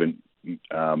who haven't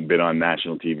been on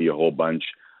national TV a whole bunch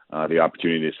the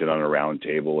opportunity to sit on a round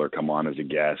table or come on as a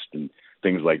guest and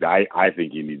things like that. I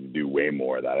think you need to do way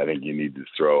more of that. I think you need to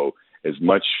throw as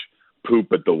much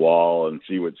poop at the wall and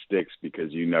see what sticks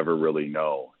because you never really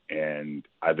know. And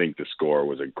I think the Score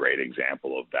was a great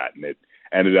example of that. And it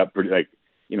ended up pretty like,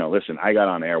 you know, listen, I got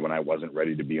on air when I wasn't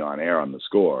ready to be on air on the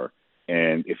Score.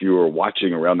 And if you were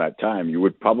watching around that time, you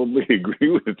would probably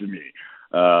agree with me.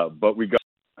 But we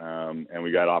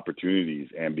got opportunities.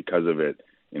 And because of it,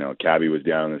 you know, Cabby was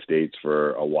down in the States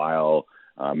for a while,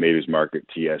 made his mark at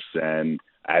TSN.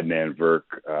 Adnan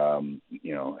Virk,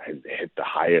 you know, has hit the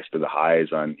highest of the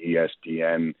highs on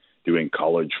ESPN doing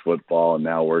college football and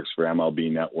now works for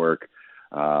MLB Network.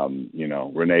 You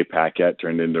know, Renee Paquette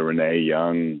turned into Renee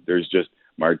Young. There's just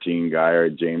Martine Geyer,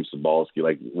 James Sobalski.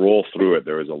 Like, roll through it.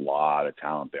 There was a lot of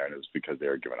talent there, and it was because they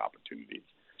were given opportunities.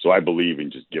 So I believe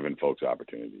in just giving folks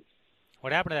opportunities.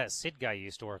 What happened to that Sid guy you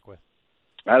used to work with?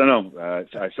 I don't know.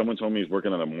 Someone told me he's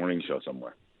working on a morning show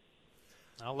somewhere.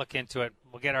 I'll look into it.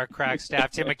 We'll get our crack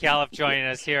staff, Tim McAuliffe, joining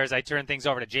us here as I turn things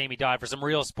over to Jamie Dodd for some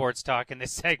real sports talk in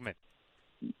this segment.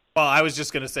 Well, I was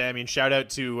just going to say, I mean, shout out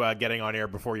to getting on air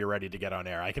before you're ready to get on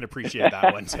air. I can appreciate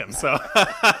that one, Tim. So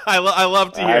I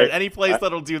love to hear it. Any place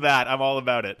that'll do that, I'm all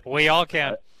about it. We all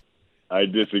can. I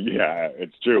disagree. Yeah,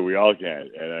 it's true. We all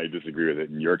can. And I disagree with it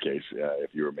in your case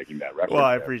if you were making that reference. Well,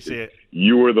 I appreciate it.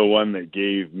 You were the one that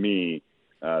gave me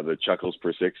the chuckles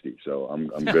per 60, so I'm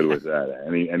good with that.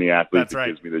 Any athlete that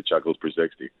gives me the chuckles per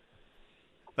 60.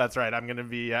 That's right. I'm gonna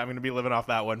be living off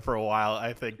that one for a while,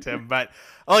 I think, Tim. But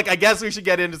look, I guess we should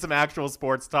get into some actual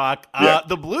sports talk.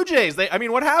 The Blue Jays.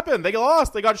 What happened? They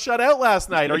lost. They got shut out last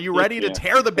night. Are you ready to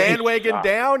tear the bandwagon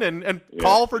down and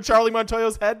call for Charlie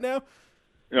Montoyo's head now?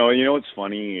 You know what's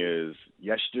funny is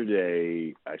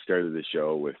yesterday I started the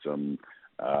show with some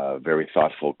very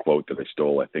thoughtful quote that I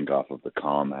stole, I think, off of the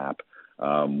Calm app.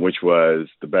 Which was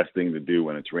the best thing to do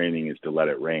when it's raining is to let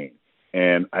it rain.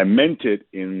 And I meant it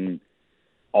in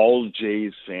all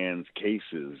Jays fans'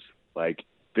 cases. Like,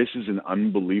 this is an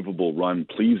unbelievable run.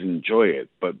 Please enjoy it.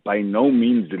 But by no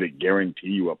means did it guarantee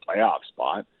you a playoff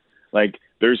spot. Like,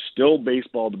 there's still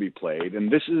baseball to be played. And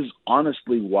this is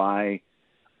honestly why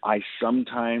I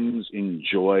sometimes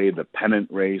enjoy the pennant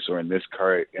race, or in this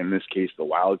case, the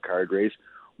wild card race,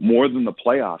 more than the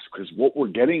playoffs. Because what we're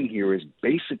getting here is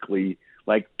basically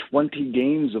like 20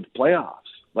 games of playoffs.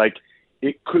 Like,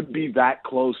 it could be that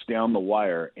close down the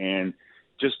wire. And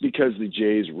just because the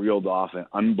Jays reeled off an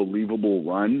unbelievable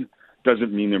run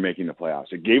doesn't mean they're making the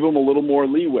playoffs. It gave them a little more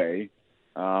leeway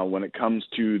when it comes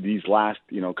to these last,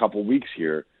 couple weeks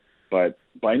here. But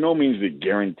by no means did it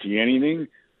guarantee anything.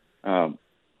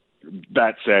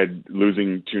 That said,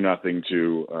 losing 2-0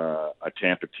 to a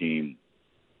Tampa team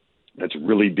that's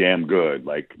really damn good,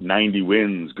 like 90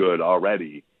 wins good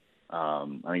already. I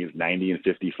think it's 90 and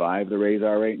 55 the Rays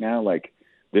are right now. Like,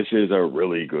 this is a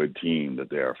really good team that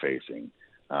they are facing.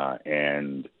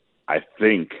 And I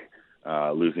think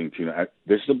losing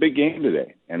this is a big game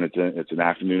today, and it's an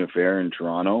afternoon affair in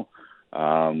Toronto.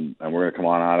 And we're going to come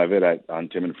on out of it on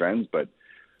Tim and Friends, but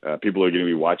people are going to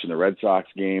be watching the Red Sox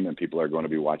game, and people are going to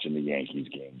be watching the Yankees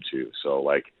game too. So,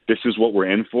 like, this is what we're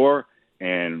in for,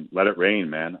 and let it rain,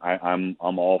 man. I'm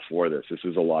all for this. This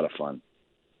is a lot of fun.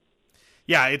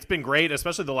 Yeah, it's been great,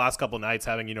 especially the last couple of nights,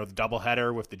 having, the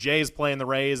doubleheader with the Jays playing the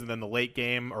Rays, and then the late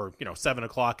game, or, 7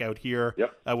 o'clock out here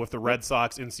with the Red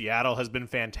Sox in Seattle has been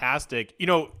fantastic.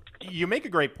 You make a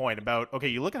great point about, okay,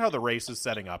 you look at how the race is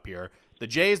setting up here. The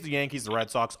Jays, the Yankees, the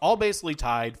Red Sox, all basically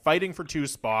tied, fighting for 2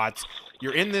 spots.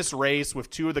 You're in this race with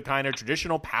 2 of the kind of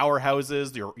traditional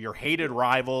powerhouses, your hated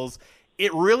rivals.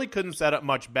 It really couldn't set up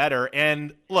much better.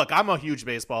 And look, I'm a huge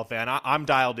baseball fan. I'm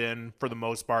dialed in for the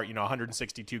most part,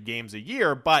 162 games a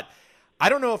year. But I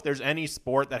don't know if there's any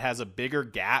sport that has a bigger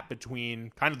gap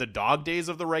between kind of the dog days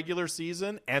of the regular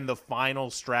season and the final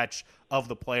stretch of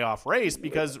the playoff race.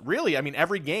 Because really, I mean,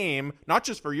 every game, not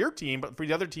just for your team, but for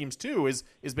the other teams too, is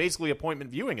basically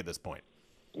appointment viewing at this point.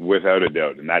 Without a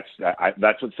doubt. And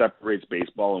that's what separates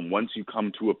baseball. And once you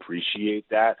come to appreciate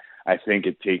that, I think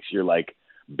it takes your,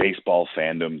 baseball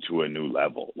fandom to a new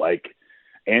level.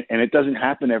 And it doesn't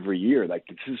happen every year. Like,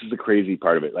 this is the crazy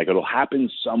part of it. Like, it'll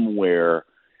happen somewhere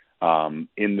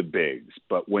in the bigs.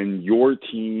 But when your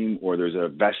team or there's a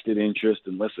vested interest,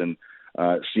 and listen,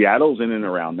 Seattle's in and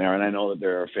around there, and I know that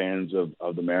there are fans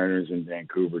of the Mariners in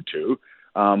Vancouver too.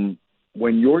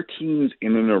 When your team's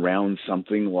in and around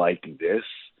something like this,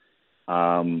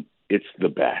 it's the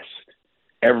best.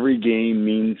 Every game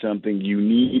means something. You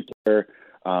need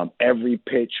every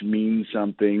pitch means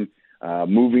something.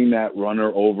 Moving that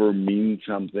runner over means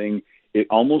something. It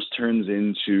almost turns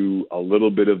into a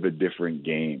little bit of a different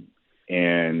game.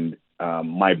 And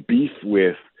my beef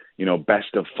with,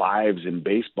 best of fives in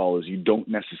baseball is you don't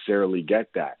necessarily get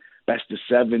that. Best of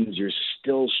sevens, you're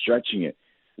still stretching it.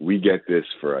 We get this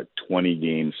for a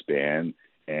 20-game span,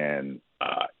 and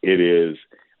it is,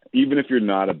 even if you're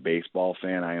not a baseball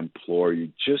fan, I implore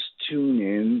you, just tune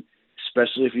in,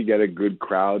 especially if you get a good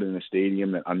crowd in a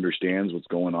stadium that understands what's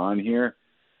going on here.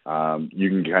 You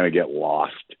can kind of get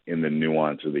lost in the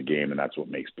nuance of the game, and that's what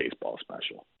makes baseball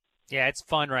special. Yeah, it's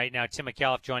fun right now. Tim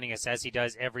McAuliffe joining us as he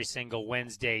does every single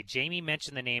Wednesday. Jamie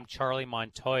mentioned the name Charlie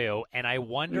Montoyo, and I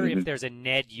wonder if there's a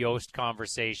Ned Yost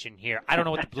conversation here. I don't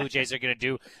know what the Blue Jays are going to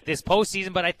do this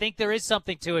postseason, but I think there is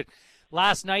something to it.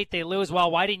 Last night they lose.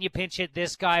 Well, why didn't you pinch hit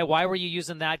this guy? Why were you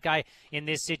using that guy in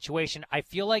this situation? I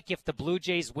feel like if the Blue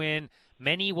Jays win,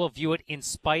 many will view it in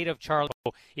spite of Charlie.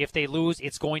 If they lose,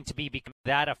 it's going to be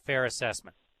that a fair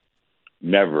assessment?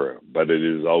 Never, but it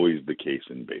is always the case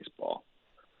in baseball.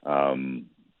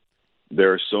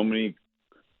 There are so many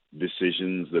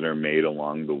decisions that are made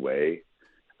along the way.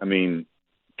 I mean,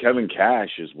 Kevin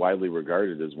Cash is widely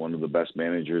regarded as one of the best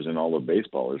managers in all of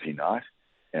baseball, is he not?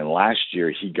 And last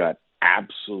year he got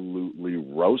absolutely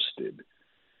roasted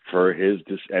for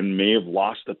and may have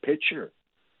lost a pitcher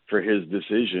for his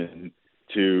decision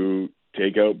to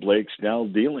take out Blake Snell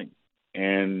dealing.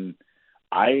 And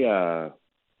I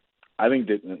think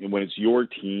that when it's your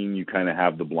team, you kind of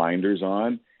have the blinders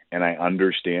on, and I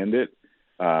understand it.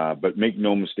 But make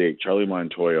no mistake, Charlie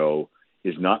Montoyo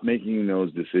is not making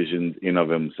those decisions in of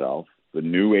himself. The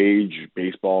new age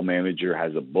baseball manager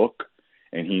has a book,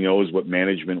 and he knows what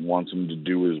management wants him to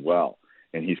do as well.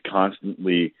 And he's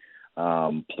constantly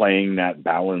playing that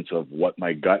balance of what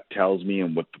my gut tells me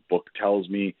and what the book tells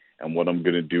me and what I'm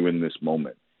going to do in this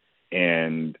moment.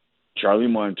 And Charlie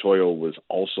Montoyo was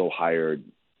also hired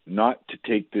not to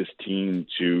take this team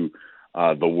to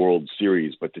the World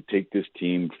Series, but to take this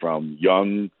team from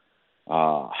young,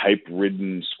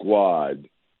 hype-ridden squad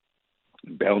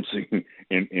bouncing,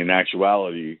 in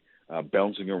actuality,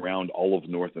 bouncing around all of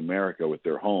North America with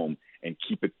their home and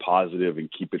keep it positive and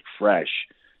keep it fresh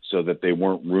so that they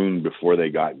weren't ruined before they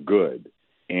got good.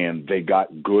 And they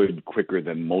got good quicker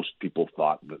than most people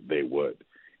thought that they would.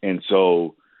 And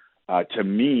so to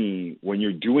me, when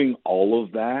you're doing all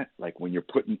of that, like when you're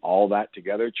putting all that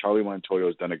together, Charlie Montoyo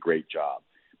has done a great job.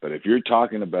 But if you're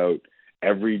talking about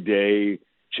every day,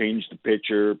 change the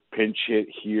pitcher, pinch hit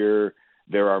here,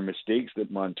 there are mistakes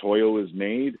that Montoyo has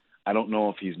made. I don't know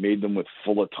if he's made them with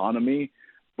full autonomy,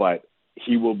 but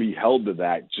he will be held to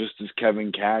that, just as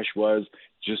Kevin Cash was,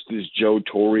 just as Joe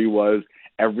Torre was.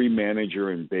 Every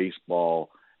manager in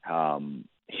baseball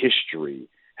history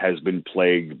has been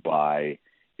plagued by,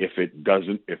 if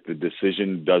the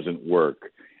decision doesn't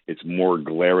work, it's more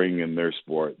glaring in their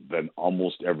sport than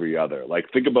almost every other.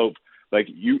 Like, think about,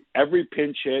 every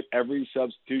pinch hit, every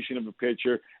substitution of a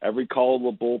pitcher, every call of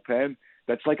a bullpen,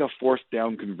 that's like a fourth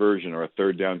down conversion or a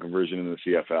third down conversion in the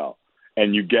CFL.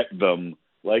 And you get them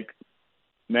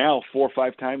now 4 or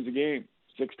 5 times a game,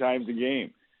 6 times a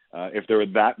game. If there were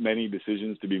that many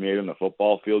decisions to be made on the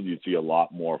football field, you'd see a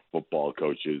lot more football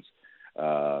coaches,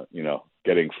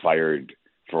 getting fired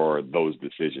for those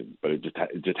decisions. But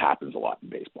it just happens a lot in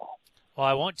baseball. Well,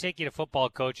 I won't take you to football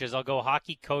coaches. I'll go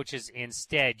hockey coaches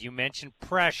instead. You mentioned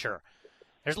pressure.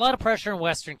 There's a lot of pressure in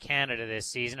Western Canada this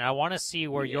season. I want to see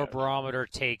where your barometer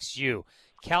takes you.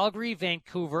 Calgary,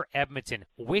 Vancouver, Edmonton.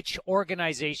 Which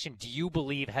organization do you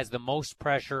believe has the most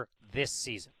pressure this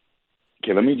season?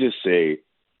 Okay, let me just say,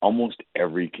 almost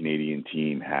every Canadian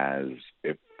team has,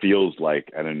 it feels like,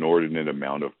 an inordinate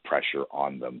amount of pressure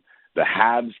on them. The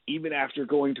Habs, even after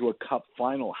going to a cup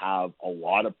final, have a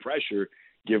lot of pressure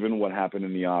given what happened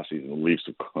in the offseason.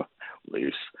 The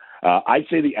Leafs. I'd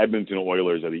say the Edmonton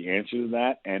Oilers are the answer to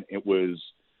that, and it was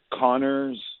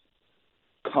Connor's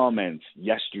comments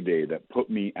yesterday that put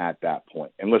me at that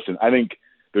point. And listen, I think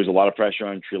there's a lot of pressure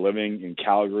on Treliving in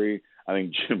Calgary. I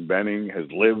think Jim Benning has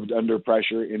lived under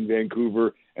pressure in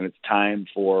Vancouver, and it's time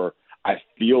for, I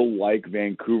feel like,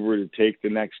 Vancouver to take the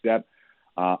next step.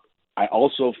 I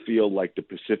also feel like the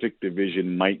Pacific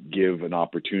Division might give an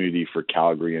opportunity for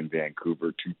Calgary and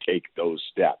Vancouver to take those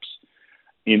steps.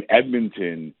 In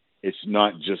Edmonton, it's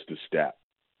not just a step.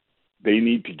 they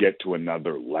need to get to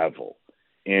another level.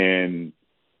 And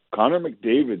Connor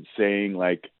McDavid saying,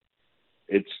 like,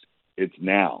 it's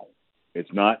now.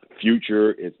 It's not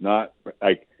future. It's not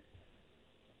like,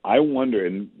 I wonder,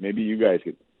 and maybe you guys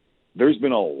could, there's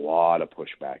been a lot of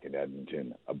pushback in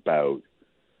Edmonton about,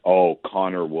 oh,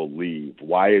 Connor will leave.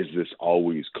 Why is this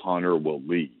always Connor will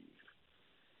leave?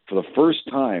 For the first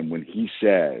time when he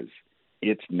says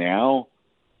it's now,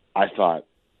 I thought,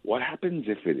 what happens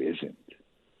if it isn't?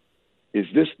 Is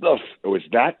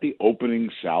that the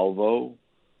opening salvo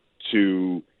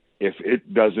to, if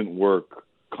it doesn't work,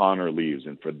 Connor leaves?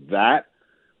 And for that,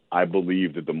 I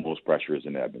believe that the most pressure is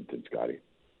in Edmonton, Scotty.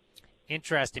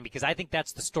 Interesting, because I think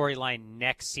that's the storyline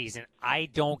next season. I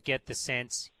don't get the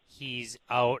sense he's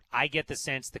out. I get the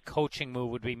sense the coaching move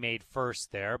would be made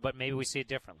first there, but maybe we see it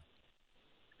differently.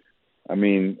 I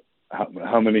mean,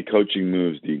 how many coaching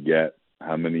moves do you get?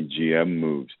 How many GM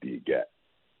moves do you get?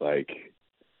 Like,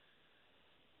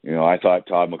 you know, I thought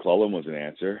Todd McClellan was an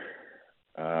answer.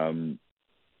 Do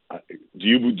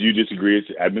you disagree it's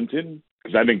Edmonton?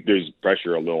 Because I think there's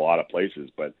pressure a lot of places.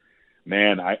 But,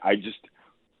 man, I just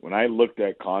 – when I looked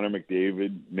at Connor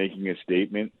McDavid making a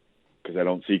statement, because I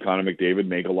don't see Connor McDavid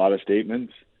make a lot of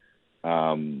statements,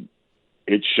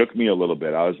 it shook me a little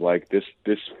bit. I was like, this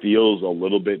feels a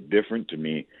little bit different to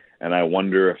me, and I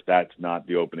wonder if that's not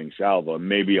the opening salvo.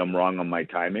 Maybe I'm wrong on my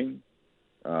timing,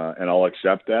 and I'll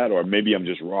accept that, or maybe I'm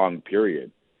just wrong,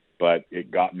 period. But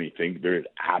it got me thinking. There is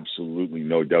absolutely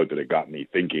no doubt that it got me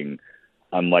thinking,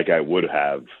 unlike I would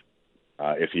have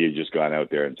if he had just gone out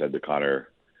there and said to Connor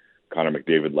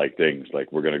McDavid-like things,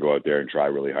 like, we're going to go out there and try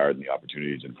really hard and the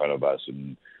opportunities in front of us.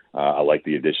 And I like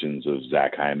the additions of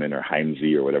Zach Hyman or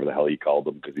Heinze or whatever the hell he called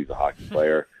him because he's a hockey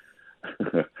player.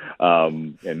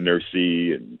 And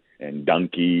Nursey and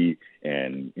Dunkey.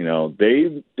 And, you know,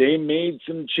 they made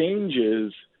some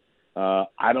changes.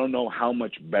 I don't know how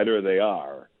much better they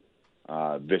are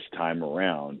this time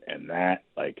around. And that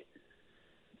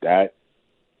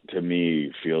to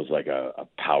me feels like a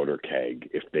powder keg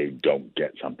if they don't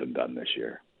get something done this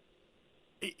year.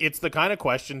 It's the kind of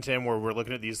question, Tim, where we're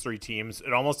looking at these three teams.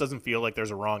 It almost doesn't feel like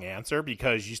there's a wrong answer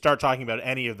because you start talking about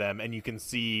any of them and you can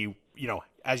see, you know,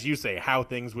 as you say, how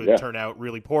things would turn out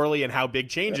really poorly and how big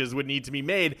changes would need to be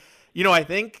made. You know, I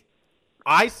think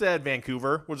I said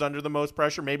Vancouver was under the most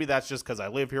pressure. Maybe that's just because I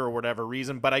live here or whatever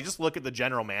reason, but I just look at the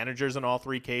general managers in all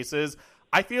three cases.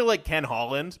 I feel like Ken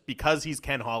Holland, because he's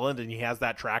Ken Holland and he has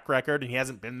that track record and he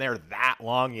hasn't been there that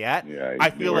long yet, I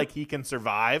feel like he can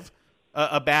survive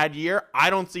a bad year. I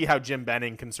don't see how Jim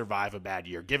Benning can survive a bad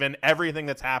year, given everything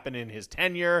that's happened in his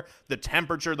tenure, the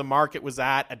temperature the market was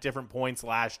at different points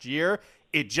last year.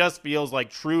 It just feels like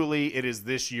truly it is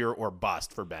this year or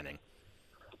bust for Benning.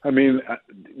 I mean,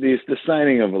 the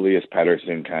signing of Elias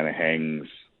Pettersson kind of hangs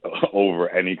over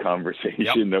any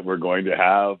conversation that we're going to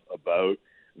have about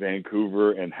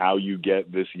Vancouver and how you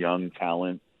get this young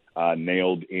talent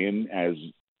nailed in, as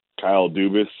Kyle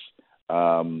Dubas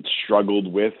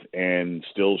struggled with and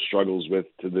still struggles with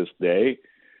to this day.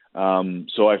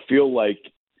 So I feel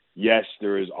like, yes,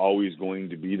 there is always going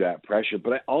to be that pressure,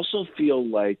 but I also feel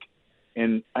like,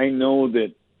 and I know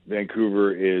that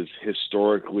Vancouver is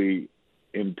historically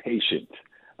impatient,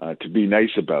 to be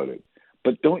nice about it,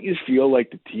 but don't you feel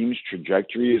like the team's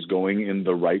trajectory is going in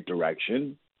the right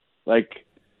direction? Like,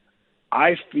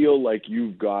 I feel like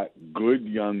you've got good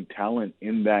young talent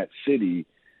in that city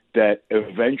that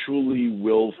eventually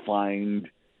will find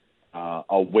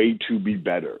a way to be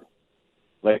better.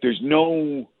 Like, there's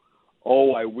no,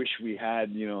 oh, I wish we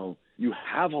had, you know, you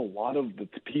have a lot of the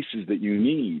pieces that you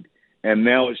need, and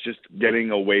now it's just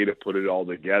getting a way to put it all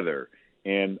together.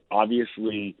 And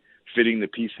obviously fitting the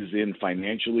pieces in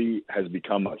financially has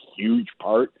become a huge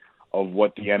part of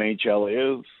what the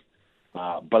NHL is.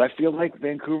 But I feel like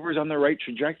Vancouver's on the right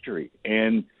trajectory.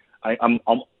 And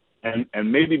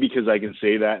and maybe because I can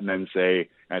say that and then say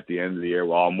at the end of the year,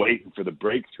 well, I'm waiting for the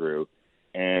breakthrough.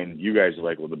 And you guys are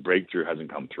like, well, the breakthrough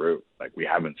hasn't come through. Like, we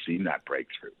haven't seen that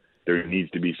breakthrough. There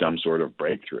needs to be some sort of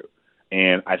breakthrough.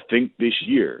 And I think this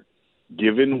year,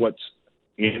 given what's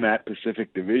in that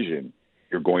Pacific Division,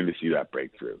 you're going to see that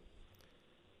breakthrough.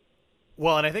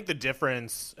 Well, and I think the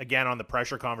difference, again, on the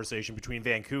pressure conversation between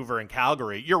Vancouver and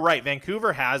Calgary, you're right.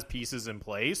 Vancouver has pieces in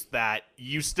place that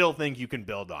you still think you can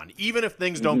build on. Even if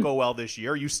things don't go well this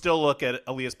year, you still look at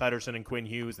Elias Pettersson and Quinn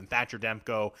Hughes and Thatcher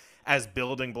Demko as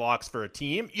building blocks for a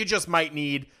team. You just might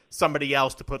need somebody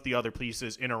else to put the other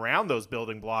pieces in around those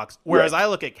building blocks. Whereas I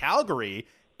look at Calgary,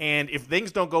 and if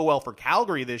things don't go well for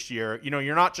Calgary this year, you know,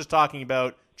 you're not just talking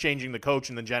about changing the coach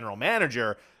and the general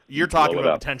manager. You're talking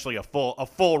about potentially a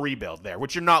full rebuild there,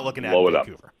 which you're not looking at in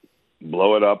Vancouver.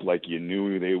 blow it up like you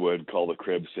knew they would. Call the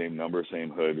crib, same number, same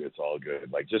hood. It's all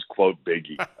good. Like, just quote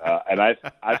Biggie. And I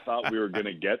thought we were going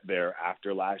to get there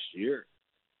after last year.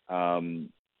 I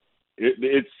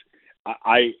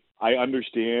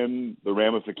understand the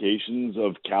ramifications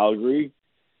of Calgary,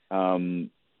 and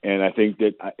I think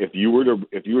that if you were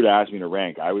to ask me to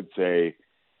rank, I would say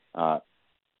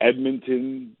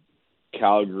Edmonton,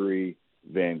 Calgary,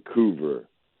 Vancouver.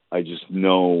 I just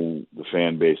know the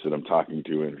fan base that I'm talking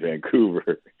to in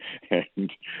Vancouver, and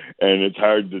it's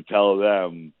hard to tell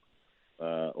them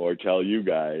or tell you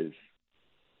guys,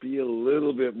 be a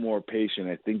little bit more patient.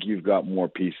 I think you've got more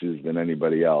pieces than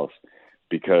anybody else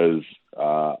because,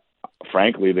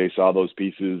 frankly, they saw those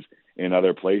pieces in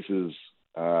other places,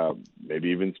 maybe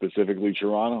even specifically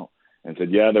Toronto, and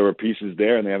said, yeah, there were pieces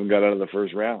there and they haven't got out of the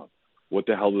first round. What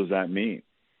the hell does that mean?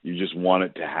 You just want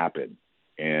it to happen.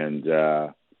 And,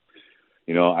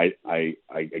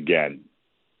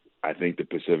 I think the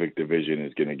Pacific Division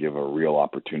is going to give a real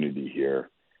opportunity here.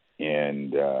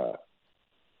 And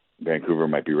Vancouver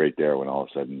might be right there when all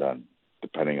is said and done,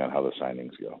 depending on how the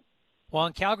signings go. Well,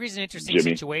 and Calgary's an interesting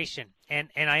situation, and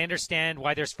I understand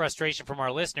why there's frustration from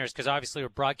our listeners because obviously we're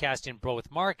broadcasting both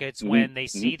markets when they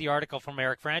see the article from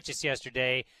Eric Francis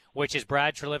yesterday, which is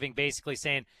Brad Treliving basically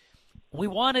saying, we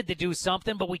wanted to do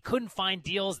something, but we couldn't find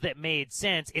deals that made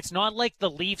sense. It's not like the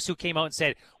Leafs who came out and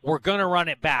said, we're going to run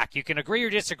it back. You can agree or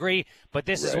disagree, but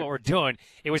this is what we're doing.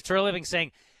 It was Treliving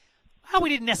saying, well, we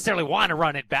didn't necessarily want to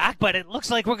run it back, but it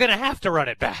looks like we're going to have to run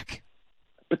it back.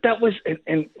 But that was,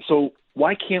 and so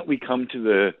why can't we come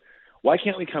to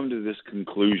this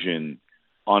conclusion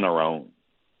on our own?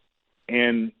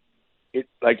 And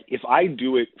if I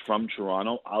do it from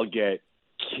Toronto, I'll get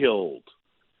killed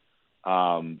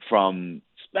from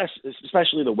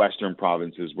especially the Western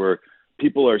provinces where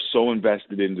people are so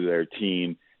invested into their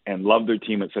team and love their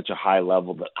team at such a high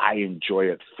level that I enjoy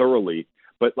it thoroughly.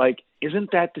 But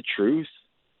isn't that the truth?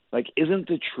 Isn't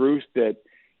the truth that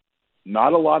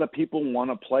not a lot of people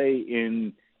want to play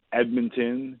in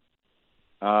Edmonton?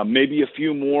 Maybe a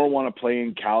few more want to play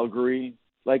in Calgary.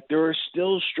 There are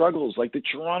still struggles. The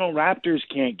Toronto Raptors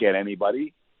can't get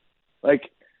anybody.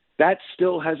 That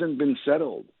still hasn't been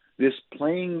settled. This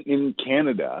playing in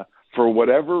Canada, for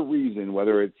whatever reason,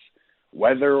 whether it's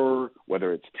weather,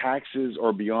 whether it's taxes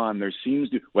or beyond,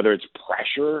 whether it's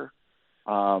pressure,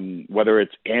 whether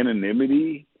it's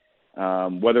anonymity,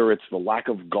 whether it's the lack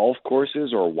of golf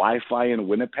courses or Wi-Fi in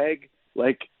Winnipeg,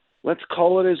 let's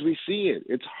call it as we see it.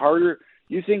 It's harder.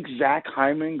 You think Zach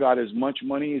Hyman got as much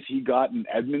money as he got in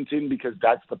Edmonton because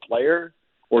that's the player,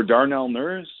 or Darnell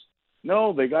Nurse?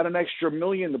 No, they got an extra $1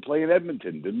 million to play in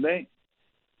Edmonton, didn't they?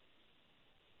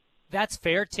 That's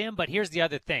fair, Tim, but here's the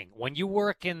other thing. When you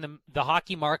work in the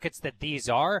hockey markets that these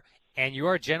are, and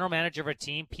you're a general manager of a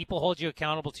team, people hold you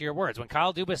accountable to your words. When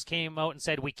Kyle Dubas came out and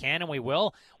said, we can and we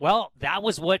will, well, that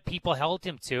was what people held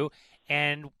him to.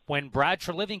 And when Brad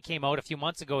Treliving came out a few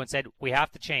months ago and said, we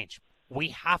have to change,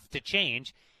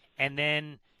 and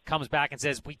then comes back and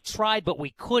says, we tried, but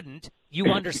we couldn't, you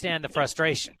understand the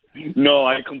frustration. No,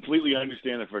 I completely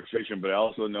understand the frustration, but I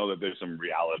also know that there's some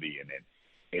reality in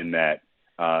it, in that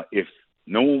if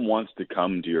no one wants to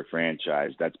come to your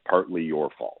franchise, that's partly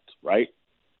your fault, right?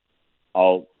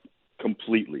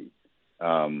 Completely.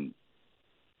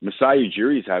 Masai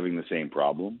Ujiri's having the same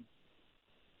problem.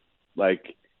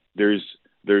 There's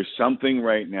something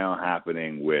right now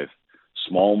happening with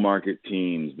small market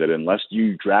teams that unless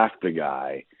you draft the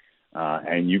guy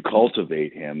and you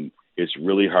cultivate him, it's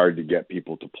really hard to get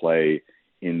people to play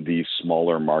in these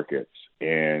smaller markets.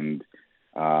 And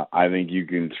I think you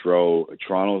can throw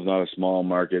Toronto's not a small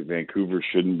market. Vancouver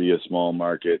shouldn't be a small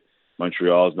market.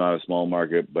 Montreal's not a small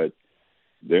market, but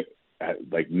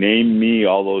name me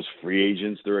all those free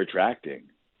agents they're attracting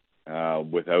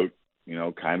without,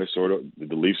 did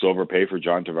the Leafs overpay for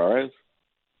John Tavares?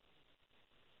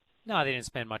 No, they didn't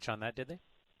spend much on that, did they?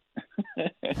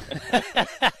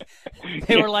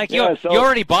 They were like, you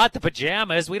already bought the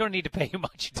pajamas. We don't need to pay you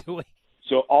much, do we?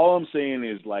 So all I'm saying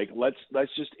is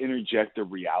let's just interject the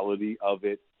reality of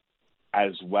it,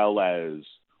 as well as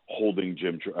holding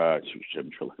Brad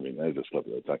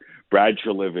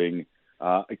Treliving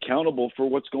accountable for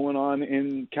what's going on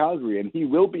in Calgary, and he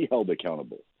will be held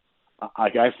accountable.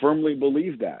 I firmly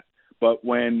believe that. But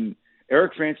when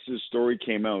Eric Francis' story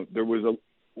came out,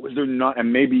 was there not,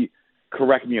 and maybe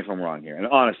correct me if I'm wrong here, and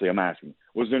honestly, I'm asking,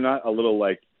 was there not a little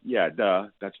yeah, duh,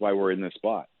 that's why we're in this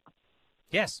spot?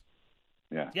 Yes.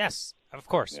 Yeah. Yes, of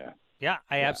course. Yeah,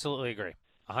 I absolutely agree.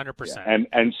 100%. Yeah.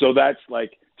 And so that's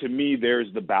to me,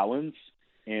 there's the balance,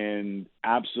 and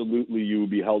absolutely you will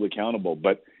be held accountable.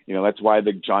 But, That's why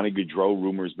the Johnny Gaudreau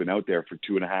rumor's been out there for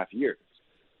 2.5 years,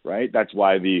 right? That's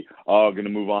why going to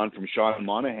move on from Sean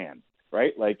Monahan,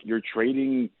 right? Like, you're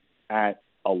trading at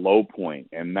a low point,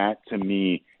 and that, to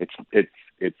me,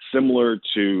 it's similar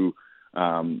to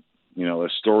a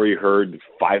story heard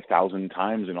 5,000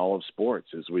 times in all of sports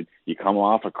is you come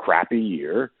off a crappy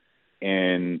year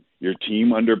and your team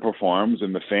underperforms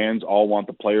and the fans all want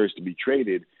the players to be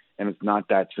traded, and it's not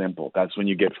that simple. That's when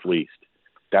you get fleeced.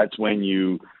 That's when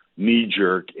you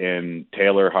knee-jerk and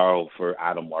Taylor Hall for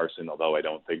Adam Larson, although I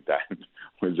don't think that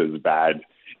was as bad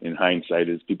in hindsight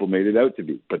as people made it out to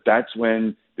be. But that's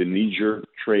when the knee-jerk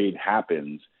trade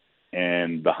happens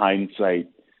and the hindsight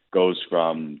goes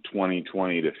from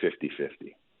 20/20 to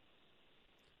 50/50.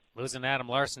 Losing Adam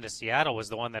Larson to Seattle was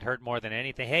the one that hurt more than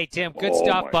anything. Hey, Tim, good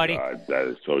stuff, buddy. God, that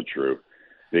is so true.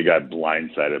 They got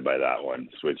blindsided by that one,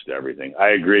 switched everything. I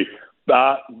agree.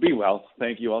 Be well.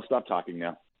 Thank you. I'll stop talking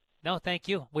now. No, thank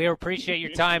you. We appreciate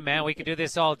your time, man. We could do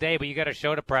this all day, but you got a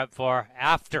show to prep for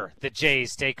after the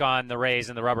Jays take on the Rays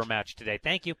in the rubber match today.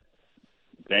 Thank you.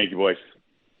 Thank you, boys.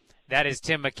 That is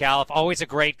Tim McAuliffe. Always a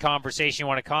great conversation. You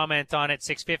want to comment on it,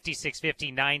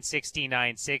 650, 960,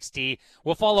 960.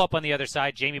 We'll follow up on the other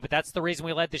side, Jamie, but that's the reason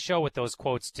we led the show with those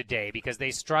quotes today, because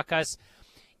they struck us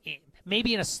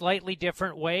maybe in a slightly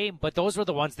different way, but those were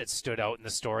the ones that stood out in the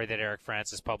story that Eric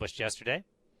Francis published yesterday.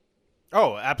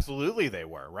 Oh, absolutely they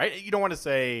were, right? You don't want to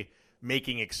say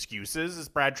making excuses is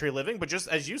Brad Treliving, but just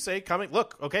as you say,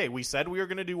 look, okay, we said we were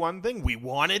going to do one thing. We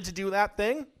wanted to do that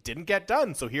thing. Didn't get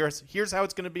done. So here's how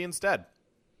it's going to be instead.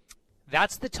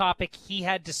 That's the topic he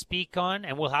had to speak on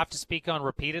and will have to speak on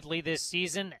repeatedly this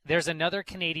season. There's another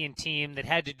Canadian team that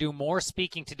had to do more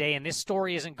speaking today, and this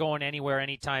story isn't going anywhere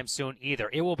anytime soon either.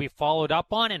 It will be followed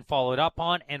up on and followed up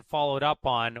on and followed up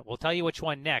on. We'll tell you which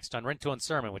one next on Rintoul and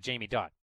Sermon with Jamie Dodd.